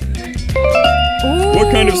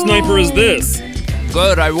 What kind of sniper is this?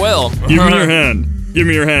 Good, I will. Give me your hand. Give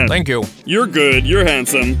me your hand. Thank you. You're good. You're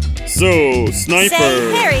handsome. So, sniper.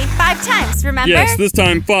 Say Harry 5 times, remember? Yes, this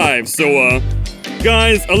time 5. So,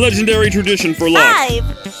 guys, a legendary tradition for luck.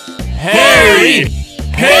 5. Harry!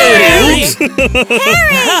 Harry!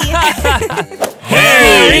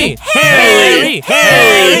 Harry! Harry! Harry!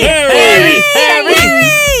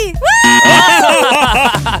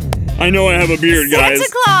 I know I have a beard, guys.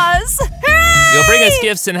 Santa Claus! Hooray! You'll bring us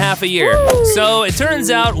gifts in half a year. So it turns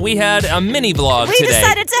out we had a mini vlog We today.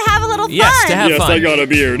 decided to have a little fun. Yes, to have Yes, fun. I got a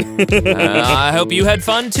beard. I hope you had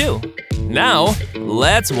fun too. Now,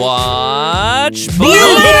 let's watch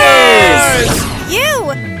Bloopers!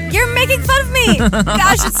 You're making fun of me.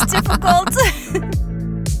 Gosh, it's difficult.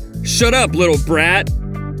 Shut up, little brat.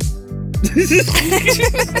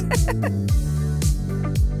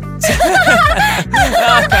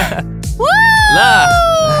 Woo! La.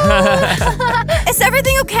 Is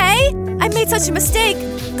everything okay? I made such a mistake.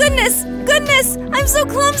 Goodness, I'm so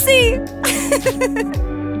clumsy.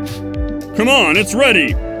 Come on, it's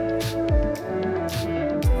ready.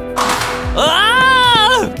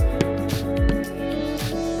 Ah!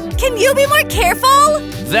 Can you be more careful?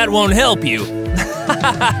 That won't help you.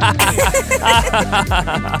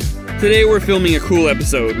 Today we're filming a cool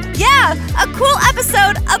episode. Yeah, a cool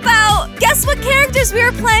episode about guess what characters we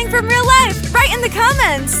were playing from real life. Write in the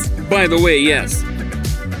comments. By the way, yes.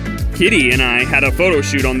 Kitty and I had a photo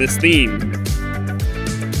shoot on this theme.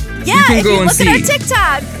 Yeah, can if go you and look at our see.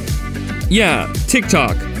 TikTok. Yeah,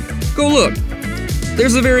 TikTok. Go look.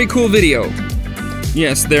 There's a very cool video.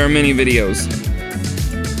 Yes, there are many videos.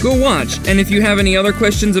 Go watch, and if you have any other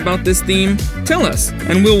questions about this theme, tell us,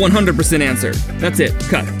 and we'll 100% answer. That's it.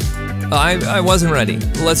 Cut. I wasn't ready.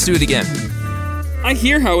 Let's do it again. I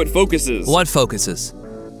hear how it focuses. What focuses?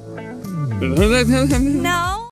 No.